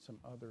and some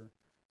other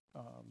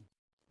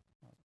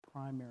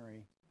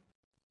primary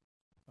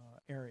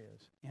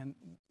areas, and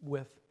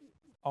with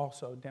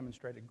also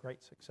demonstrated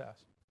great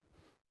success.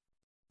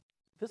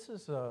 This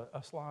is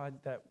a slide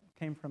that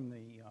came from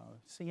the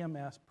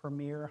CMS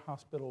Premier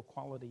Hospital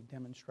Quality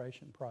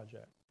Demonstration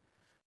Project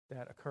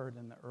that occurred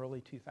in the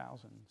early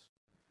 2000s.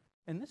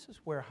 And this is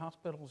where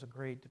hospitals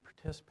agreed to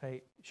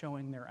participate,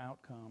 showing their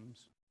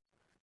outcomes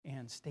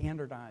and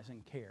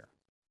standardizing care.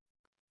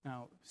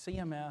 Now,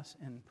 CMS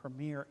and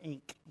Premier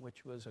Inc.,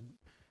 which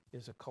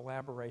is a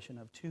collaboration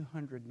of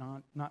 200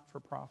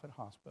 not-for-profit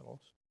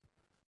hospitals,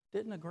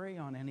 didn't agree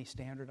on any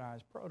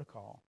standardized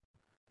protocol.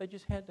 They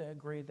just had to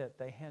agree that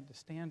they had to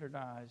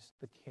standardize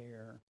the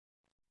care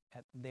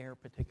at their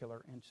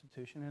particular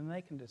institution, and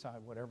they can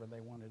decide whatever they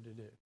wanted to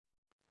do.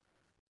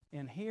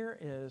 And here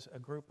is a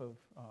group of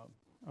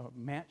a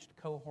matched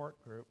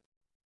cohort group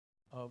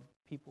of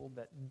people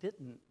that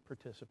didn't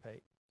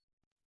participate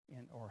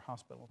in, or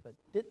hospitals that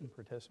didn't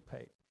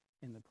participate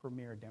in the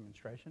Premier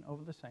demonstration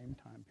over the same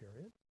time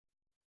period.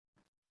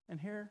 And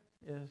here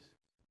is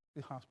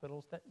the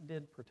hospitals that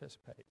did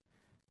participate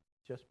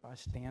just by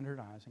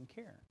standardizing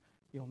care.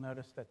 You'll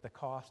notice that the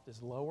cost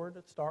is lower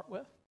to start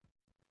with,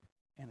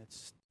 and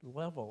it's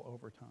level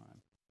over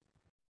time.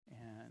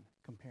 And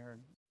compared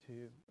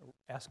to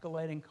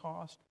escalating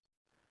cost,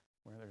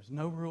 where there's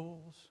no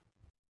rules,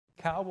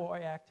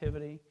 cowboy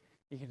activity,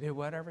 you can do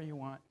whatever you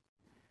want,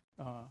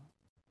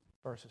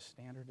 versus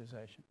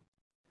standardization.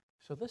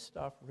 So this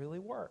stuff really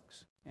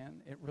works,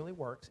 and it really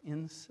works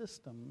in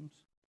systems,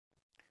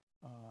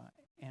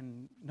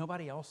 and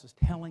nobody else is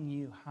telling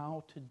you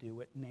how to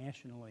do it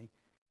nationally.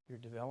 You're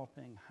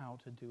developing how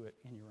to do it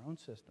in your own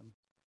system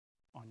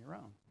on your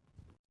own.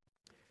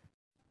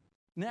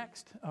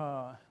 Next,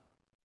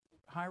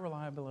 high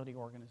reliability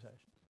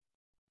organizations.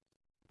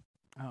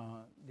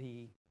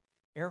 The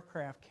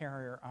Aircraft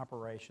Carrier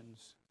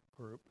Operations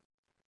Group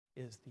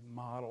is the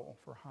model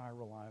for high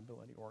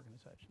reliability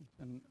organizations.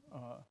 And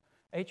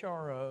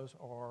HROs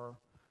are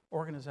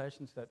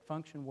organizations that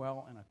function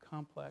well in a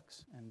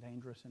complex and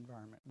dangerous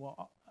environment.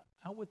 Well,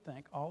 I would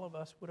think all of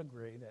us would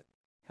agree that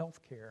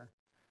healthcare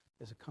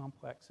is a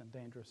complex and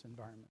dangerous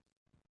environment.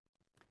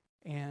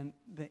 And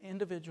the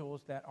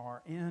individuals that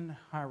are in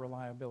high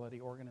reliability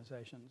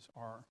organizations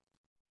are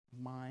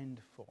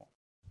mindful,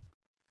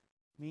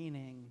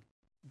 meaning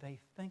they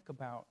think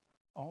about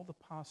all the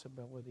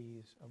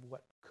possibilities of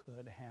what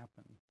could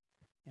happen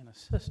in a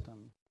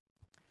system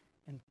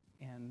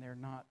and they're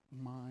not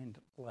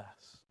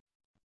mindless.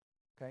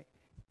 Okay?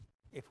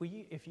 If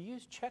you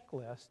use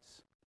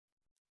checklists,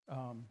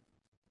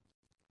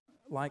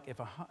 like if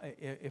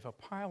a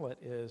pilot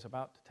is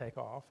about to take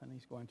off and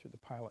he's going through the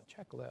pilot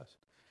checklist,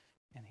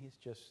 and he's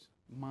just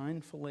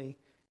mindfully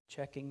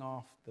checking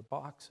off the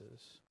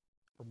boxes,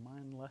 or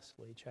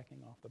mindlessly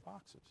checking off the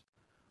boxes,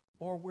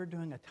 or we're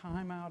doing a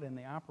timeout in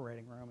the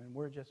operating room and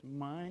we're just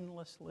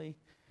mindlessly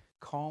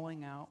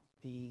calling out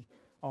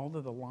all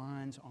of the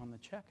lines on the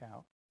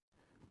checkout,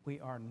 we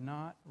are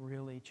not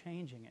really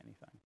changing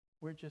anything.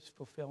 We're just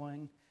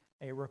fulfilling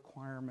a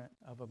requirement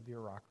of a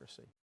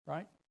bureaucracy,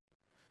 right?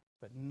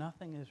 But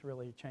nothing is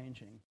really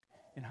changing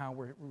in how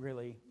we're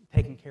really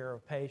taking care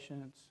of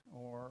patients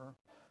or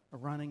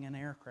running an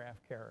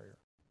aircraft carrier.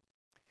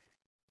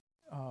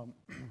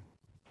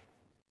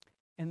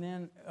 And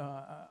then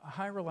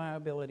high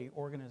reliability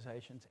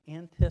organizations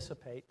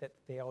anticipate that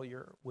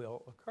failure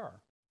will occur.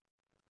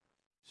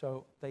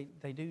 So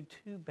they do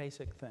two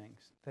basic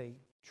things. They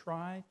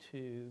try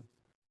to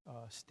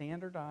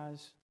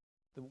standardize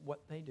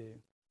what they do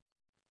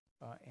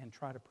and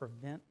try to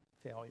prevent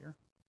failure.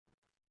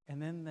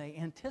 And then they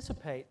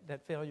anticipate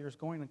that failure is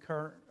going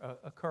to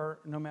occur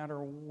no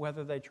matter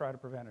whether they try to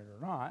prevent it or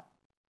not.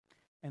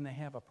 And they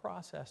have a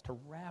process to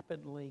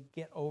rapidly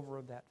get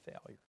over that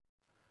failure.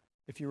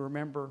 If you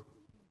remember,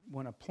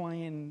 when a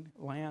plane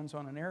lands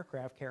on an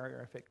aircraft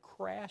carrier, if it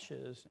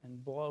crashes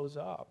and blows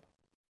up,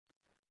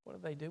 what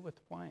do they do with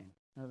the plane?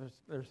 Now,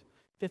 there's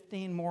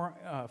 15 more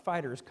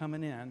fighters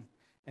coming in,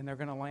 and they're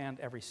going to land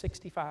every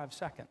 65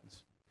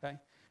 seconds. Okay?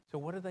 So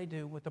what do they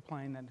do with the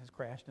plane that has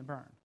crashed and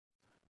burned?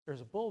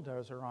 There's a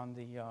bulldozer on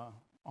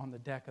the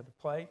deck of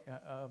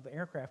the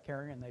aircraft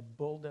carrier, and they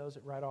bulldoze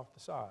it right off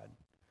the side,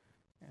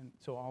 and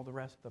so all the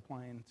rest of the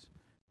planes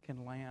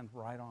can land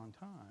right on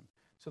time.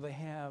 So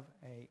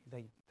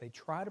they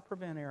try to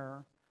prevent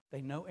error.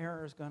 They know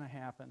error is going to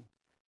happen,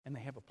 and they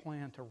have a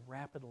plan to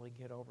rapidly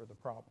get over the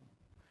problem.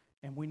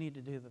 And we need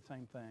to do the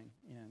same thing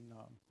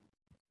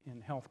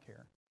in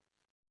healthcare.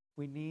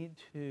 We need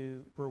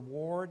to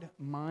reward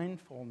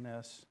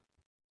mindfulness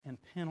and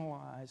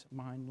penalize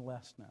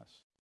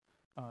mindlessness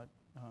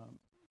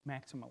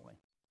maximally.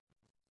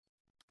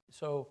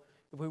 So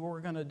if we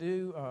were going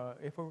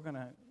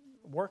to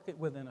work it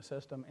within a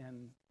system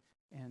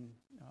and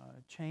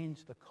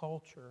change the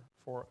culture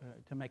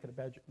to make it a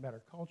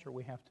better culture,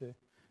 we have to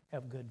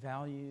have good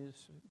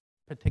values,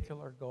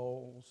 particular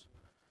goals,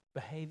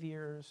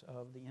 behaviors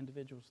of the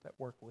individuals that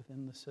work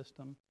within the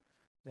system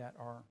that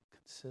are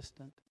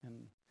consistent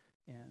and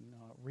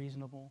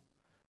reasonable,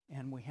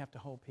 and we have to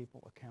hold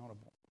people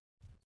accountable.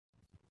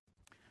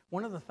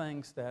 One of the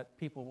things that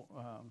people,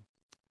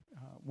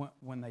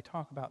 when they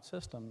talk about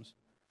systems,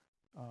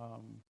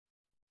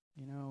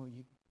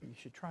 you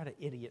should try to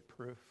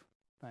idiot-proof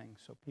things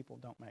so people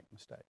don't make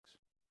mistakes.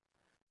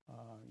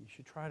 You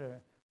should try to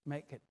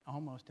make it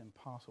almost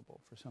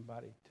impossible for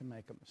somebody to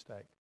make a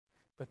mistake.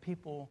 But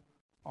people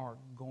are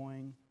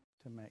going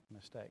to make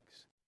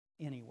mistakes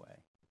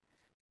anyway.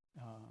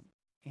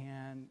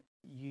 And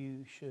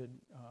you should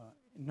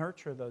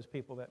nurture those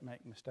people that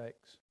make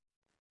mistakes.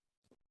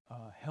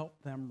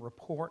 Help them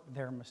report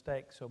their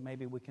mistakes so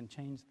maybe we can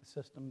change the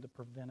system to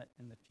prevent it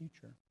in the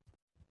future.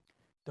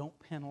 Don't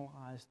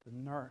penalize the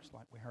nurse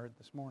like we heard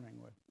this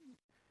morning with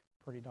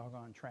a pretty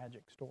doggone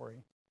tragic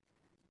story.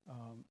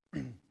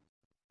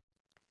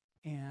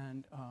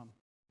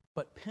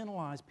 But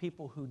penalize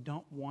people who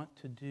don't want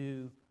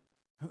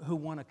who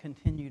want to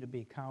continue to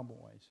be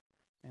cowboys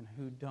and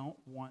who don't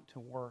want to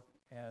work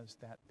as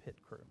that pit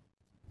crew.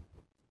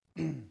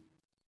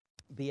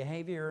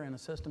 Behavior in a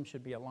system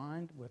should be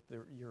aligned with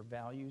your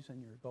values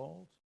and your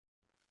goals,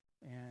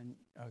 and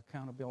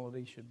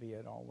accountability should be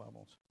at all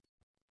levels.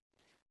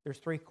 There's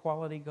 3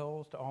 quality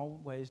goals: to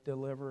always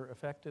deliver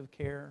effective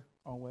care,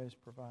 always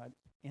provide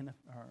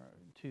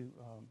to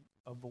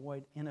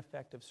avoid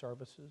ineffective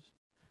services,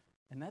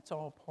 and that's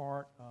all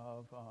part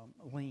of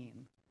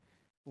lean.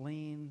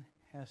 Lean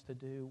has to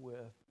do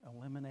with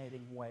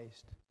eliminating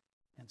waste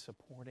and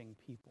supporting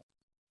people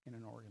in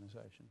an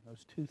organization.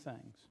 Those 2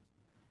 things.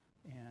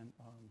 And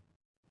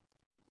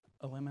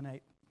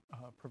eliminate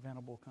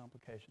preventable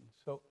complications.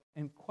 So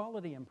in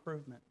quality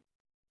improvement,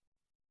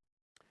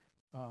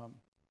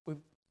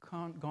 we've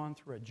gone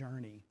through a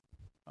journey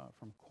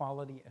from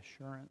quality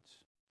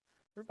assurance.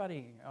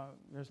 Everybody,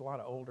 there's a lot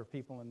of older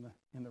people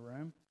in the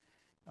room.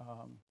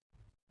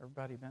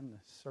 Everybody been to the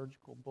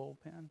surgical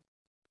bullpen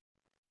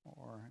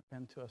or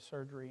been to a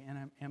surgery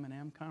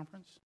M&M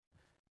conference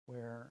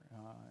where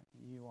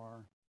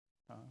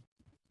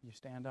you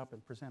stand up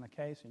and present a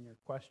case, and you're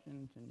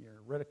questioned, and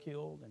you're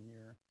ridiculed, and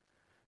you're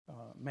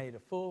made a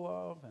fool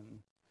of, and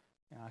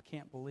I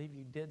can't believe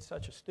you did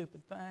such a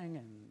stupid thing,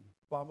 and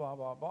blah, blah,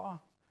 blah, blah.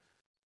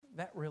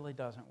 That really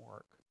doesn't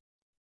work.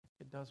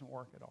 It doesn't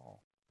work at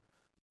all.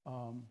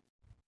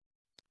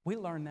 We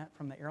learned that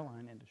from the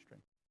airline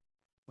industry.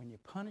 When you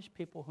punish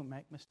people who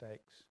make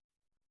mistakes,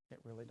 it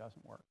really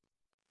doesn't work.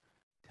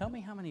 Tell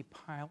me how many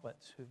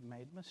pilots who've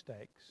made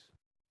mistakes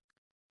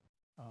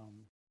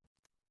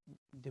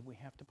did we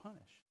have to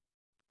punish?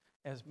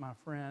 As my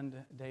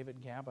friend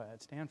David Gaba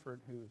at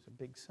Stanford, who's a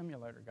big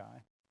simulator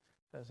guy,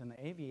 says, in the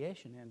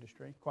aviation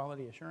industry,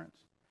 quality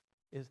assurance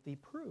is the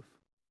proof,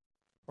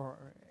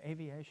 or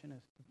aviation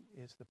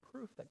is the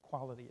proof that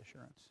quality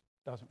assurance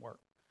doesn't work,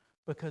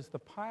 because the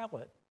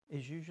pilot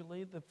is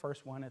usually the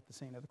first one at the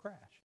scene of the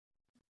crash,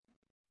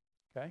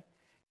 okay?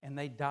 And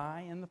they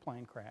die in the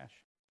plane crash,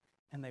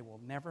 and they will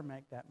never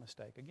make that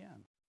mistake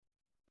again,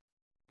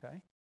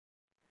 okay?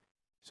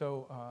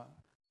 So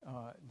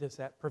does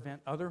that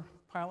prevent other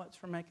pilots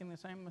from making the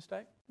same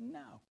mistake?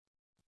 No,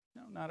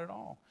 not at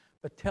all.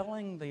 But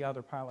telling the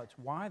other pilots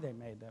why they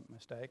made that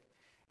mistake,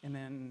 and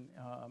then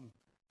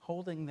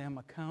holding them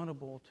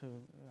accountable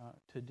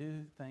to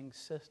do things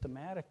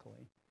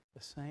systematically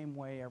the same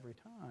way every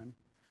time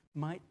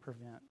might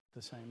prevent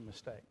the same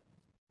mistake.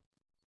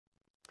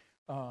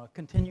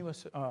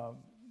 Continuous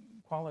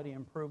quality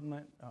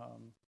improvement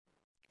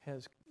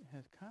has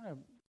kind of,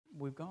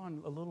 we've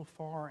gone a little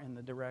far in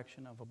the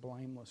direction of a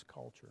blameless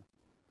culture.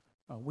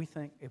 We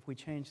think if we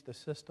change the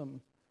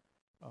system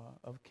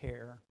of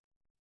care,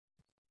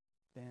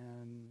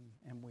 then,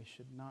 and we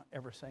should not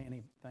ever say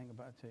anything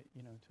about to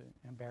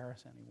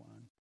embarrass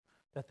anyone,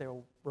 that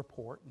they'll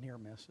report near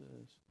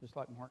misses, just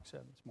like Mark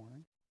said this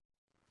morning.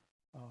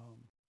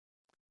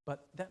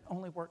 But that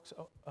only works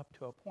up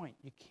to a point.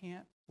 You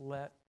can't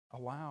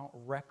allow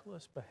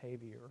reckless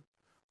behavior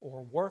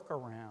or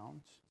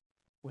workarounds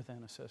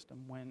within a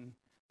system when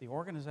the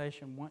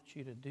organization wants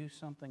you to do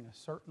something a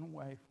certain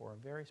way for a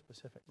very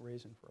specific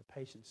reason, for a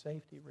patient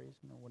safety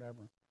reason or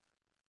whatever,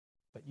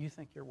 but you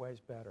think your way's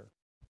better,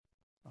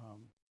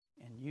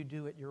 and you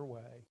do it your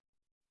way,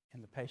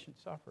 and the patient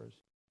suffers.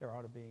 There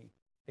ought to be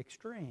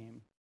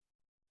extreme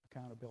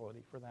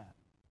accountability for that.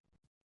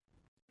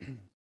 Let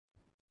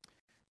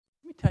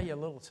me tell you a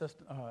little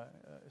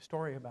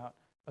story about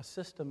a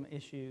system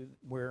issue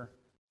where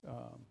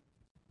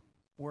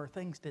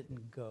things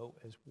didn't go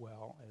as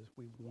well as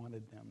we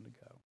wanted them to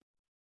go.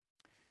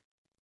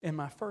 In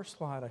my first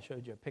slide, I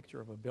showed you a picture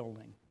of a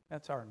building.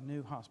 That's our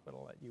new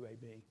hospital at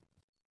UAB.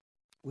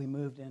 We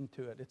moved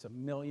into it. It's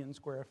 1 million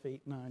square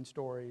feet, 9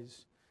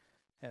 stories,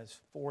 has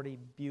 40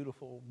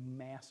 beautiful,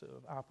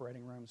 massive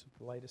operating rooms with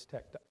the latest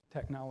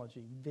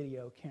technology,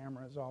 video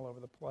cameras all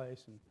over the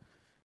place, and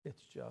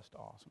it's just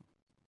awesome.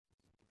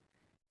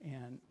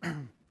 And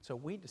so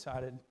we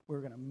decided we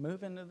were going to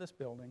move into this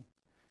building.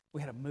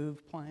 We had a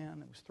move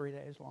plan. It was 3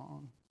 days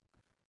long.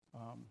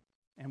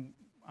 And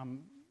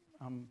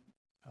I'm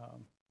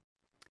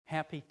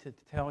happy to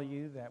tell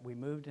you that we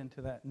moved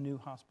into that new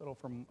hospital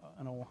from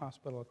an old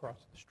hospital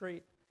across the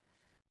street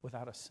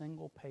without a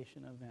single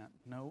patient event,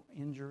 no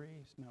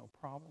injuries, no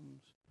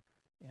problems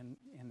in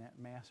that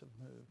massive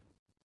move.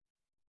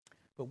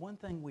 But one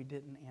thing we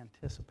didn't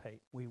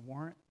anticipate, we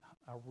weren't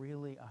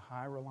really a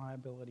high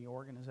reliability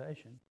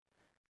organization,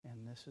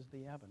 and this is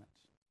the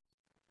evidence.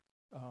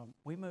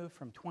 We moved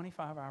from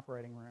 25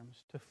 operating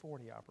rooms to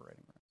 40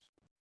 operating rooms.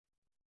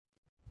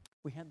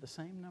 We had the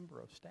same number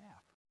of staff.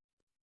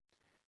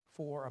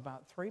 For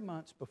about 3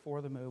 months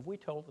before the move, we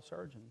told the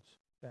surgeons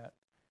that,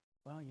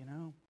 well, you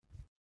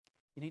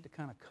need to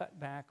kind of cut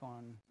back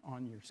on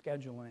your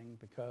scheduling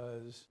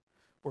because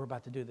we're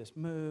about to do this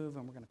move,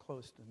 and we're going to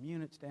close some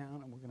units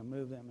down, and we're going to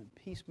move them in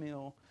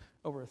piecemeal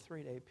over a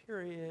 3-day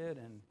period,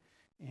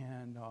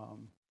 and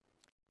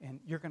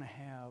you're going to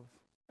have,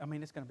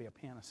 it's going to be a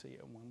panacea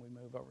when we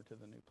move over to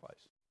the new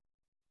place.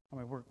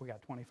 We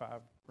got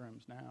 25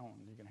 rooms now,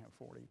 and you're going to have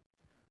 40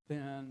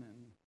 then,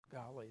 and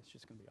golly, it's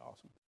just going to be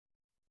awesome.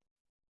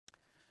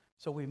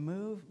 So we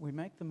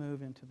make the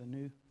move into the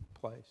new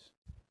place.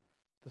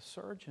 The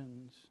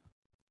surgeons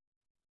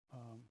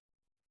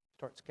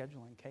start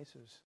scheduling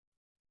cases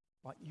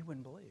like you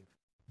wouldn't believe.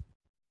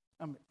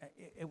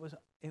 It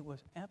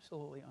was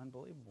absolutely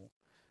unbelievable.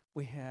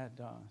 We had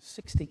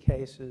 60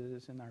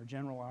 cases in our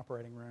general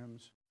operating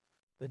rooms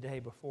the day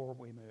before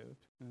we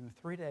moved, and then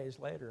 3 days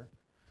later,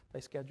 they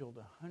scheduled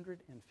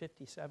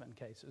 157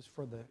 cases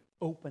for the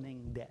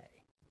opening day.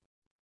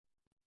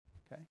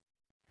 Okay,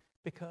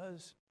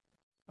 because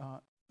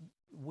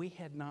we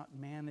had not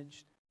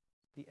managed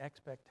the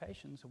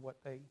expectations of what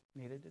they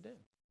needed to do.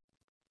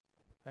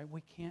 Okay?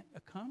 We can't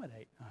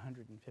accommodate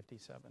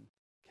 157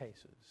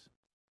 cases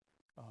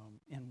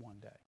in one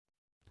day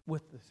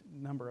with the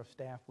number of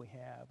staff we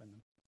have and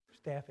the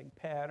staffing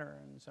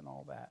patterns and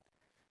all that.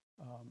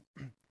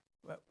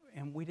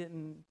 And we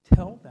didn't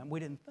tell them,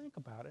 we didn't think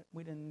about it,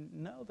 we didn't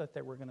know that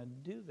they were going to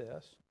do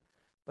this,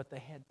 but they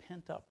had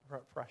pent-up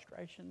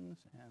frustrations,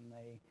 and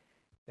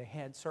they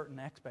had certain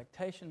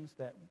expectations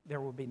that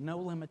there would be no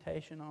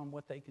limitation on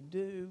what they could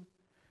do,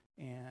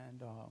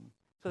 and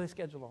so they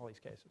scheduled all these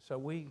cases. So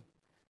we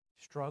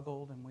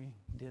struggled, and we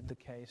did the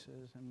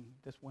cases, and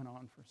this went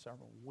on for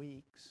several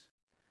weeks,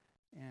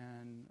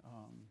 and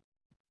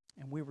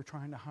we were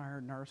trying to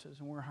hire nurses,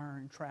 and we were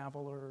hiring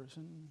travelers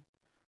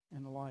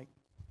and the like,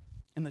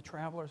 and the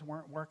travelers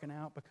weren't working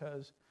out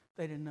because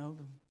they didn't know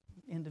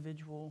the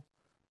individual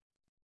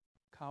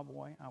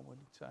cowboy, I would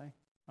say,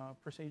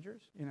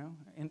 procedures.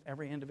 And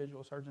every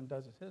individual surgeon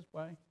does it his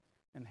way.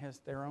 and has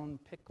their own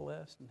pick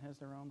list and has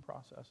their own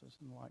processes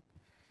and the like.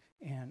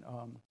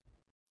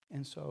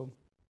 And so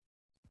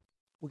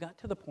we got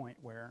to the point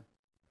where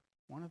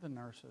one of the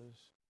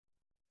nurses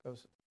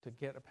goes to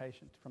get a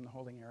patient from the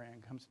holding area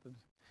and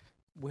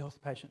wheels the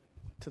patient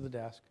to the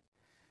desk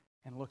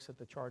and looks at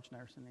the charge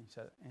nurse, and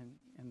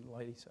and the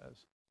lady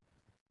says,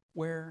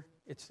 "Where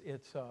it's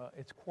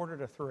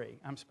 2:45.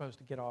 I'm supposed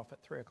to get off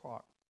at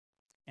 3:00,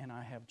 and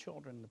I have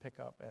children to pick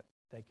up at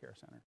daycare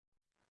center.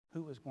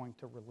 Who is going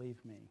to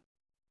relieve me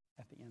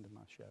at the end of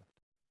my shift?"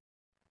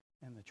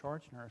 And the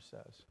charge nurse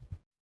says,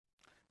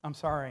 "I'm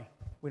sorry,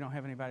 we don't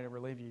have anybody to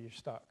relieve you. You're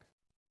stuck."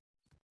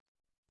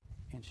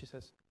 And she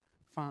says,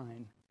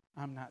 "Fine,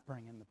 I'm not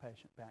bringing the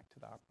patient back to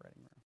the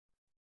operating room.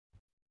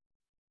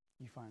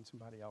 You find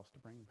somebody else to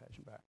bring the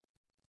patient back."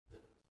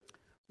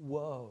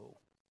 Whoa.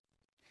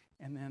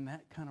 And then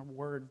that kind of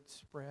word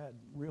spread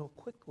real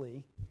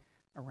quickly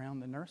around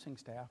the nursing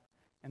staff,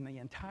 and the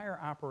entire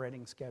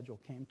operating schedule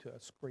came to a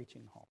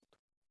screeching halt.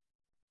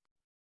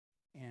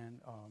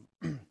 And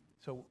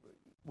so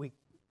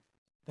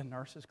the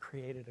nurses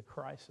created a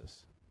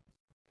crisis,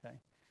 okay?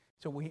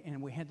 So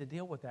we had to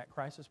deal with that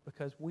crisis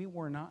because we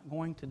were not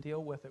going to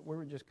deal with it. We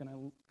were just going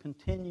to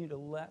continue to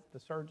let the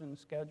surgeons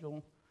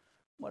schedule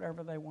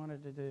whatever they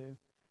wanted to do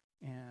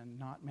and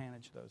not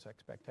manage those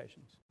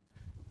expectations.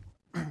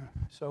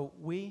 So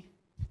we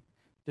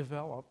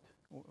developed,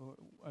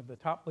 the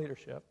top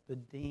leadership, the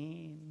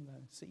dean,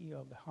 the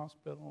CEO of the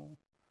hospital,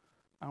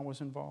 I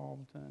was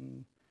involved,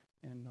 and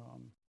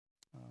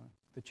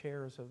the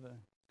chairs of the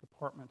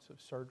departments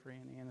of surgery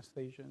and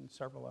anesthesia and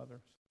several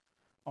others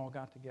all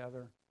got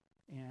together,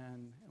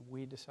 and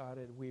we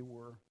decided we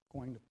were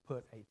going to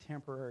put a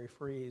temporary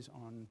freeze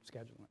on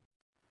scheduling.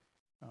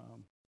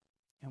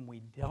 And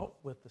we dealt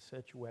with the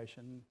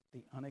situation,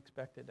 the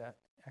unexpected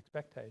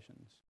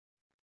expectations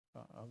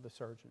of the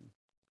surgeon,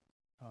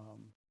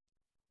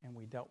 and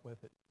we dealt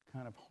with it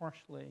kind of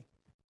harshly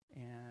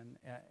and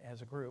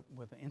as a group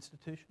with an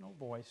institutional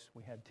voice.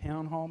 We had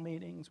town hall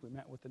meetings. We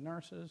met with the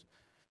nurses.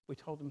 We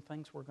told them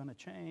things were going to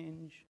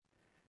change.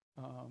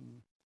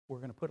 We're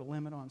going to put a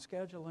limit on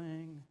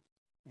scheduling,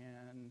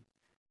 and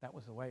that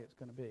was the way it's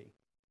going to be.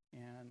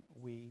 And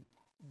we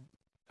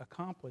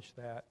accomplished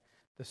that.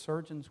 The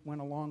surgeons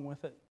went along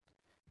with it,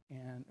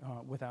 and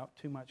without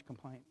too much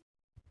complaint,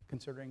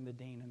 considering the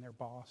dean and their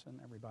boss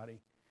and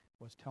everybody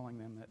was telling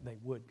them that they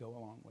would go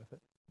along with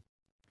it.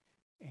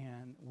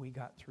 And we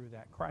got through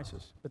that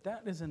crisis. But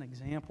that is an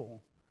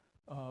example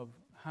of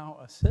how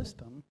a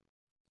system,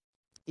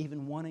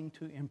 even wanting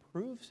to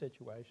improve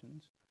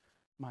situations,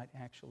 might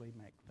actually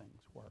make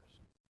things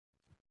worse.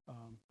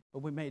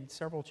 But we made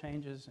several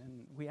changes,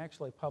 and we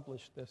actually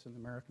published this in the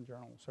American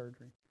Journal of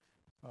Surgery.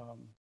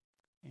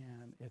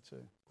 And it's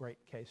a great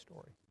case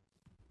story.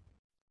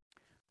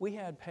 We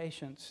had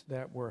patients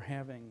that were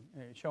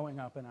showing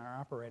up in our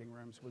operating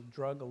rooms with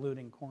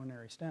drug-eluting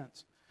coronary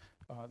stents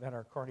that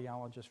our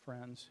cardiologist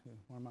friends,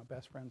 one of my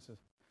best friends is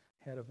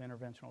head of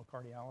interventional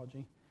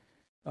cardiology,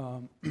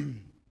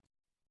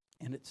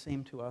 and it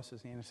seemed to us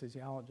as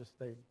anesthesiologists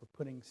they were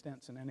putting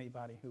stents in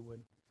anybody who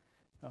would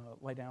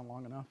lay down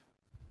long enough.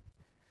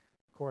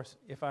 Of course,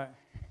 if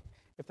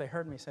they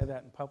heard me say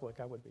that in public,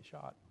 I would be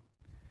shot.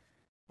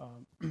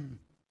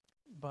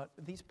 But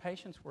these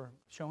patients were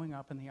showing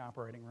up in the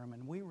operating room,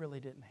 and we really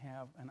didn't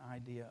have an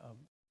idea of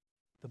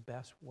the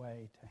best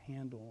way to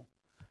handle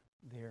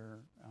their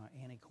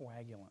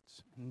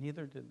anticoagulants, and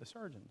neither did the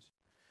surgeons.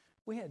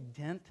 We had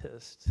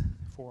dentists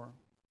for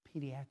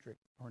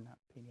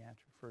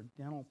for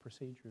dental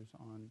procedures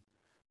on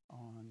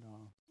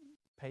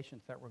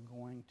patients that were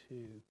going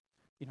to,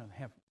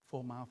 have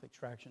full mouth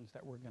extractions,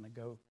 that were going to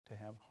go to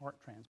have heart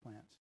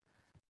transplants,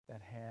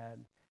 that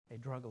had a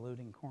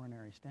drug-eluting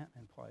coronary stent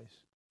in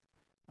place,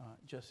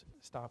 just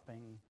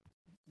stopping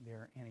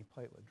their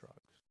antiplatelet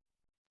drugs,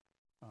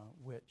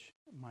 which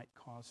might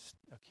cause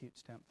acute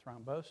stent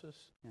thrombosis,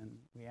 and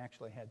we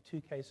actually had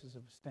 2 cases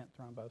of stent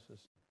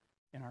thrombosis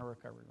in our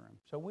recovery room.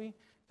 So we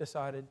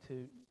decided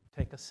to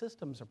take a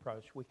systems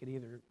approach. We could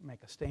either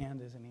make a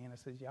stand as an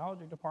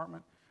anesthesiology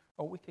department,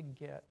 or we could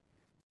get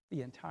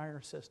the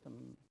entire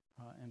system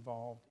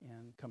involved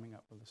in coming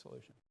up with a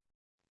solution.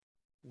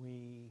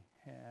 We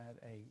had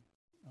a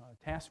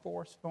task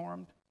force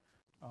formed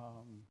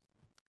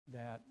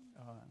that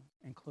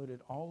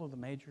included all of the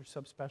major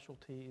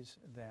subspecialties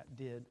that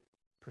did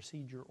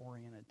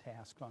procedure-oriented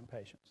tasks on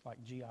patients,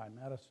 like GI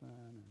medicine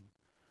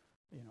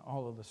and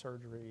all of the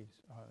surgery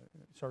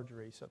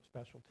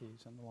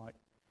subspecialties and the like.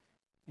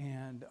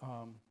 And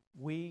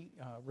we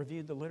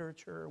reviewed the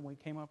literature, and we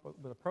came up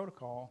with a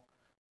protocol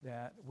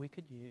that we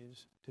could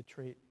use to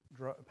treat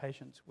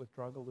patients with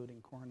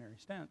drug-eluting coronary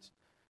stents,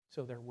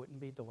 so there wouldn't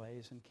be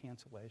delays and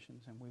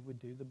cancellations, and we would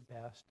do the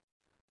best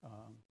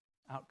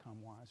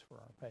outcome-wise for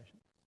our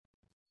patients.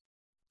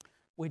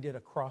 We did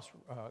a cost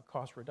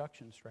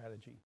reduction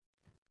strategy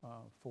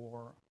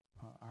for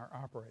our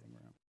operating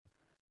room,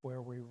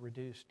 where we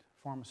reduced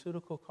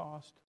pharmaceutical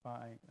cost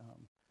by,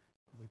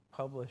 we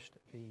published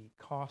the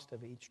cost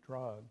of each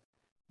drug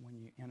when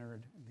you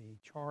entered the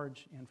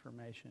charge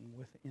information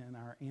within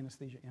our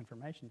anesthesia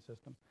information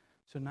system.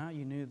 So now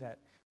you knew that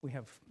we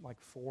have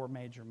like 4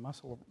 major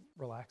muscle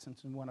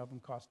relaxants, and one of them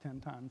costs 10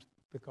 times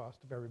the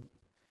cost of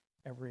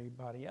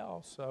everybody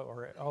else,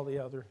 or all the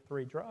other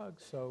 3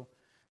 drugs. So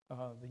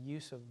the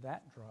use of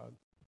that drug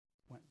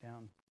went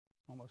down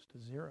almost to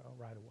 0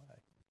 right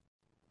away.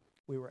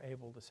 We were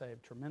able to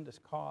save tremendous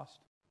cost,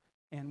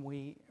 and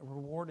we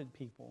rewarded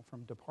people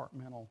from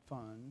departmental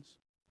funds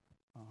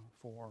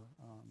for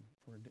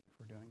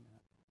doing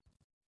that.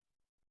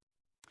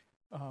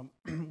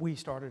 We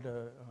started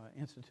an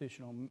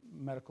institutional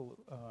medical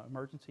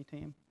emergency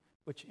team,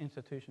 which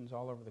institutions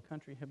all over the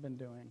country have been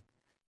doing,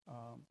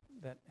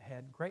 that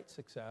had great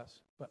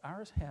success, but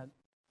ours had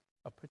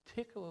a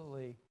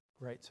particularly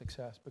great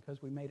success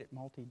because we made it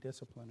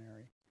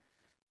multidisciplinary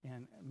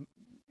and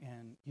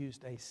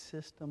used a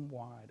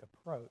system-wide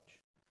approach,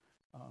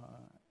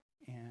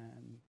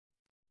 and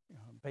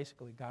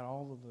basically got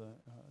all of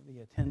the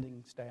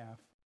attending staff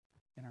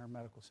in our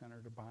medical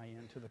center to buy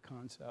into the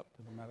concept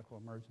of the medical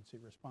emergency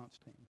response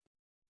team.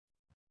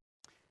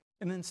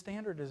 And then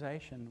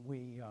standardization,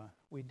 we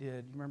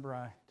did. Remember,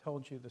 I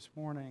told you this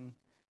morning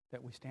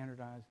that we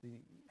standardized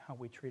how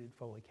we treated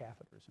Foley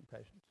catheters in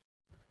patients.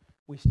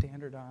 We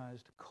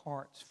standardized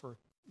carts for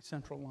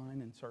central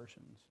line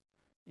insertions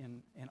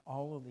in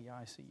all of the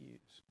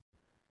ICUs.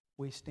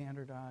 We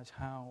standardized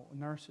how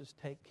nurses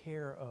take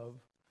care of.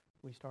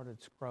 We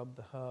started Scrub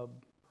the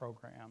Hub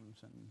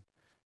programs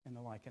and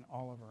the like in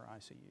all of our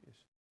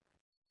ICUs.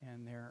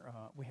 And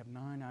we have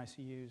 9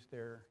 ICUs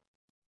there.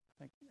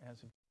 I think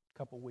as of a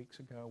couple weeks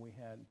ago, we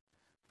had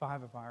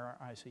 5 of our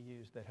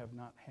ICUs that have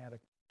not had a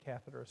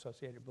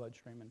catheter-associated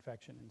bloodstream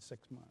infection in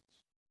 6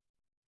 months.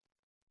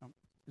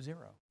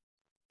 0.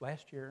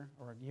 Last year,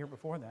 or a year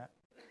before that,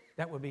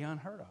 that would be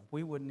unheard of.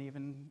 We wouldn't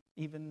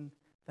even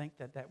think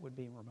that would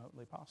be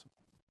remotely possible.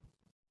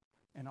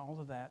 And all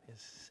of that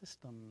is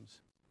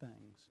systems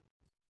things.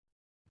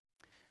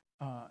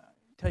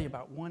 Tell you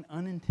about one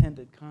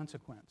unintended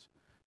consequence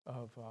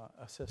of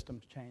a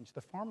systems change.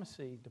 The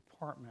pharmacy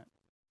department,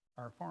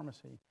 our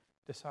pharmacy,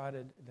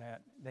 decided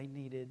that they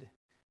needed,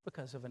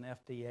 because of an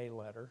FDA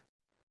letter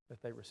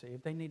that they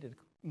received, they needed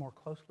to more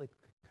closely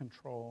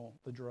control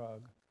the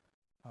drug,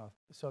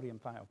 sodium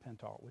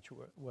thiopental, which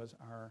was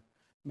our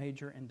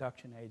major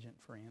induction agent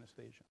for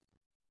anesthesia.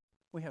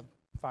 We have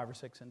 5 or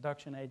 6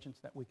 induction agents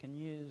that we can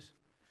use,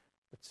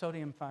 but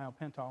sodium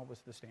thiopental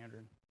was the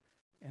standard.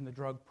 And the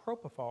drug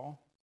propofol,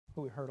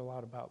 who we heard a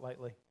lot about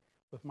lately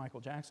with Michael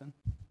Jackson,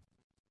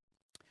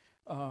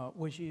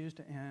 was used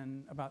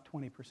in about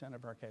 20%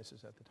 of our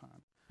cases at the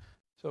time.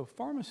 So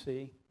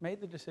pharmacy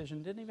made the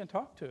decision, didn't even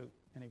talk to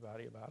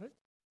anybody about it,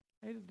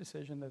 made a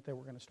decision that they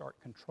were going to start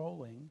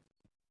controlling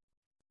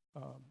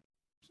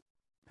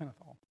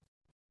pentothal.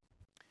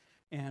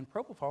 And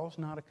propofol is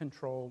not a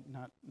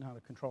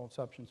controlled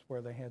substance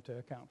where they had to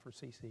account for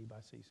CC by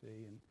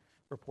CC and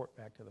report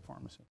back to the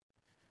pharmacy.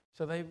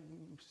 So they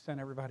sent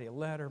everybody a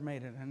letter,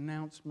 made an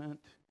announcement,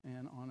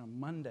 and on a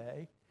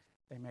Monday,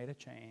 they made a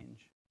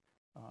change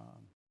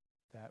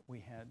that we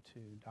had to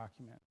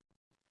document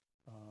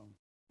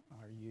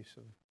our use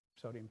of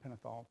sodium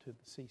pentothal to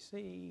the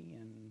CC,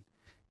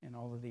 and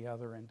all of the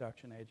other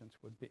induction agents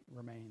would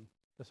remain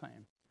the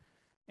same.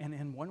 And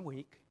in 1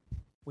 week,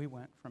 we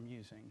went from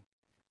using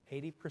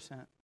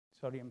 80%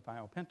 sodium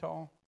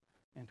thiopental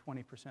and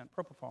 20%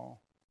 propofol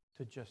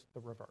to just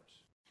the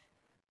reverse.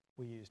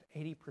 We used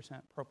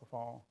 80%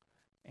 propofol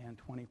and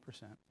 20%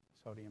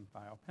 sodium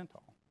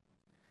thiopental.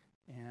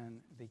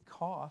 And the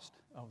cost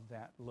of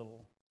that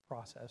little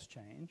process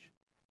change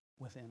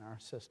within our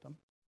system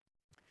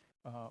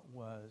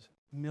was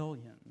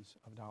millions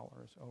of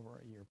dollars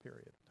over a year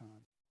period of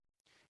time.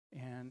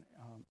 And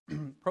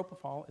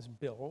propofol is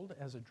billed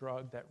as a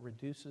drug that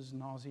reduces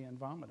nausea and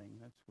vomiting.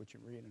 That's what you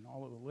read in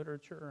all of the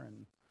literature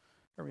and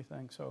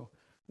everything. So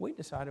we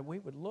decided we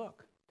would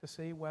look to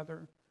see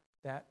whether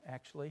that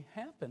actually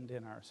happened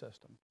in our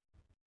system.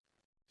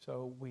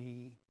 So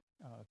we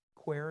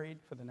queried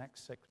for the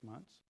next 6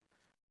 months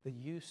the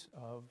use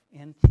of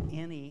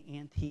any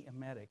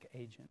antiemetic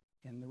agent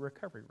in the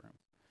recovery room.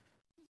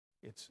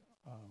 It's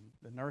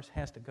the nurse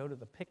has to go to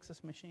the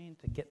Pyxis machine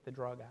to get the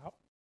drug out.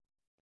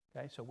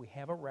 Okay, so we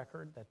have a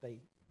record that they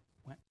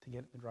went to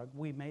get the drug.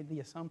 We made the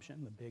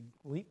assumption, the big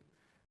leap,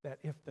 that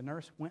if the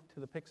nurse went to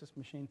the Pyxis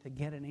machine to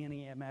get an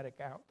antiemetic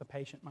out, the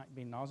patient might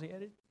be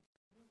nauseated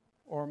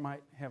or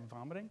might have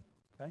vomiting.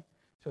 Okay,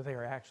 so they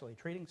are actually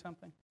treating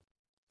something.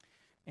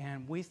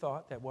 And we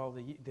thought that, well,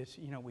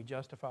 we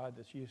justified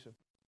this use of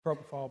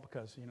propofol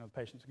because the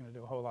patient's going to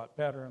do a whole lot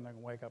better and they're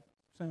going to wake up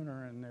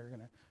sooner and they're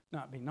going to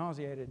not be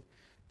nauseated.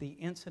 The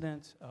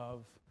incidence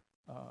of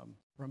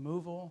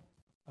removal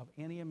of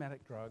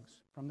antiemetic drugs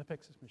from the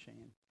Pyxis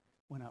machine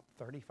went up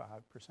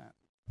 35%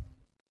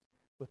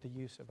 with the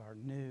use of our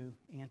new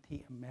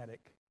antiemetic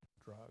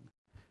drug,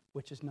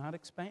 which is not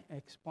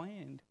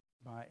explained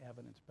by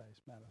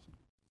evidence-based medicine.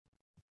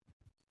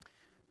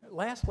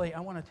 Lastly, I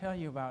want to tell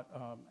you about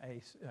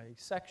a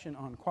section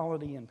on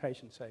quality and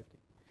patient safety.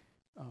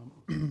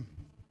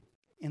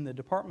 In the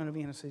Department of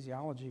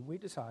Anesthesiology, we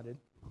decided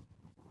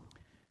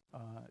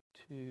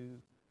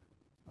to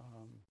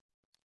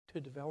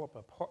develop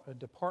a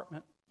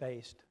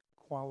department-based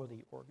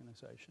quality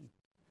organization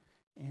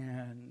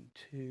and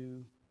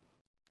to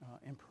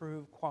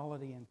improve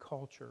quality and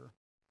culture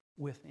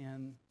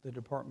within the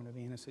Department of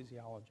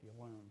Anesthesiology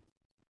alone.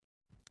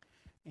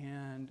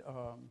 And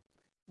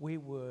we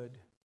would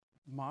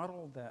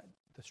model the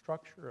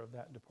structure of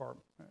that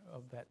department,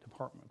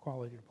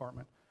 quality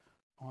department,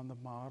 on the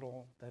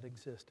model that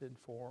existed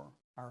for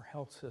our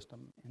health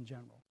system in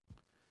general.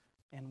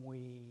 And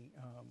we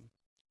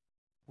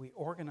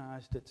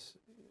organized it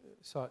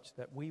such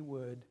that we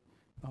would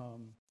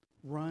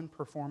run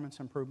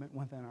performance improvement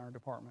within our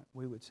department.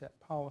 We would set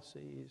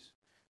policies.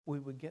 We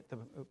would get the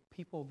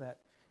people that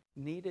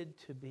needed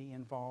to be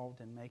involved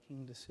in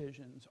making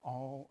decisions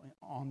all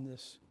on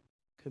this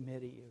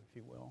committee, if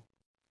you will.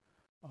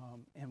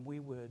 And we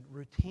would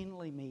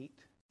routinely meet.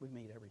 We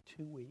meet every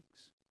 2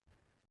 weeks.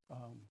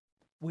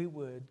 We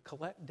would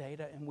collect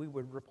data and we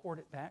would report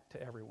it back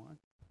to everyone.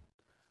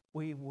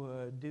 We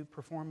would do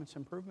performance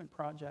improvement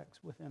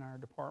projects within our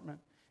department,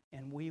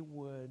 and we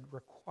would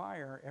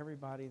require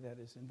everybody that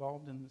is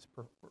involved in this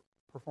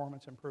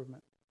performance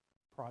improvement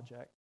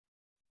project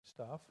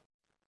stuff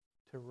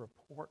to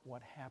report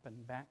what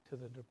happened back to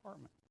the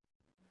department.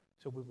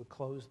 So we would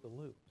close the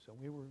loop. So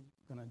we were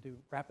going to do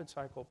rapid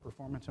cycle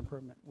performance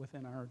improvement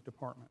within our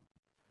department.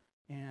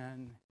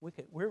 And we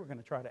were going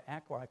to try to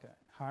act like a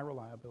high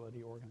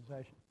reliability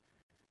organization.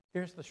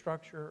 Here's the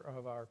structure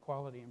of our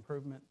quality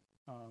improvement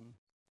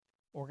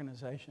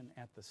organization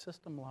at the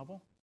system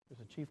level. There's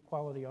a chief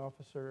quality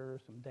officer,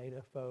 some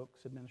data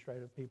folks,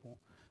 administrative people.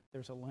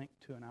 There's a link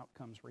to an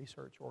outcomes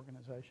research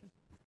organization.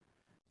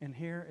 And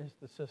here is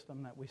the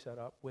system that we set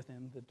up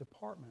within the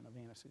Department of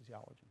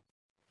Anesthesiology.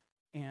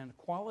 And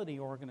quality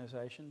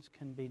organizations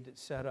can be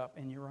set up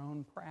in your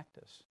own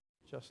practice,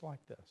 just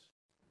like this.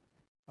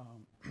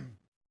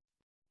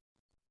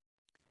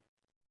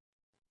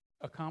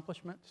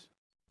 Accomplishments.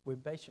 We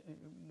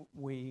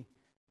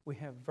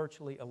have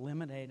virtually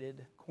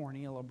eliminated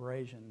corneal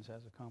abrasions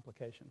as a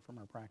complication from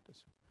our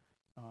practice.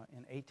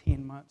 In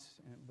 18 months,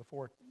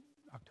 before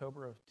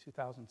October of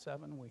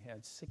 2007, we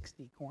had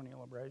 60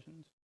 corneal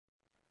abrasions,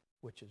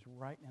 which is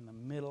right in the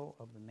middle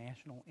of the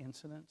national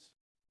incidence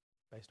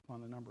based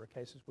upon the number of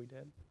cases we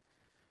did.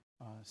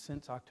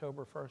 Since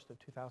October 1st of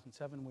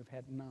 2007, we've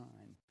had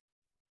 9.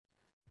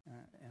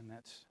 And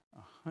that's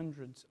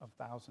hundreds of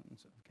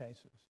thousands of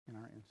cases in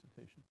our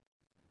institution.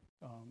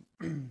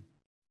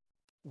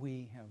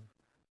 We have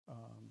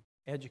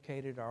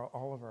educated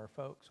all of our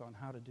folks on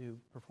how to do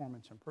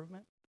performance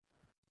improvement.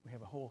 We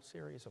have a whole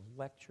series of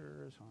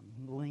lectures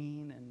on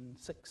Lean and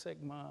Six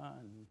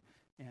Sigma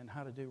and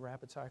how to do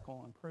rapid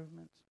cycle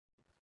improvements.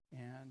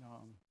 And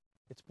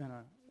it's been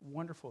a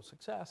wonderful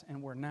success,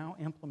 and we're now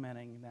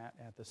implementing that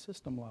at the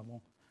system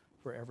level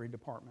for every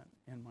department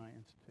in my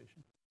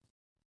institution.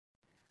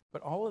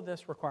 But all of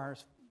this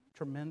requires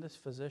tremendous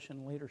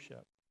physician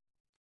leadership,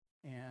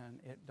 and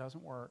it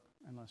doesn't work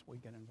unless we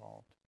get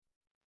involved.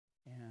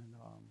 And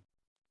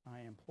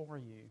I implore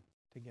you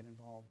to get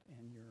involved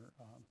in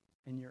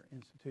your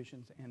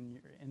institutions and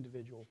your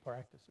individual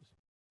practices.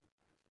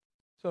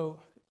 So,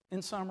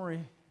 in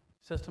summary,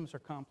 systems are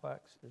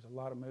complex. There's a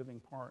lot of moving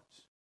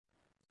parts.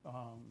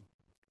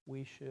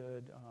 We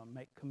should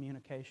make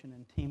communication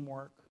and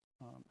teamwork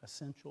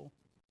essential.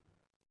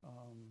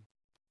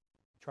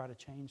 Try to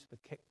change the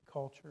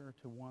culture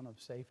to one of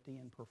safety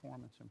and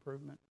performance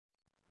improvement,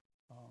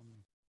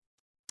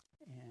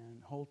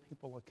 and hold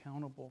people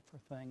accountable for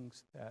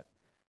things that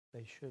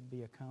they should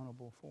be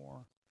accountable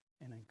for,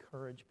 and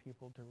encourage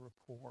people to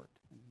report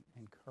and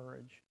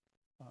encourage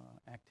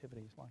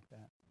activities like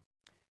that,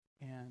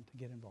 and to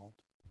get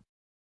involved.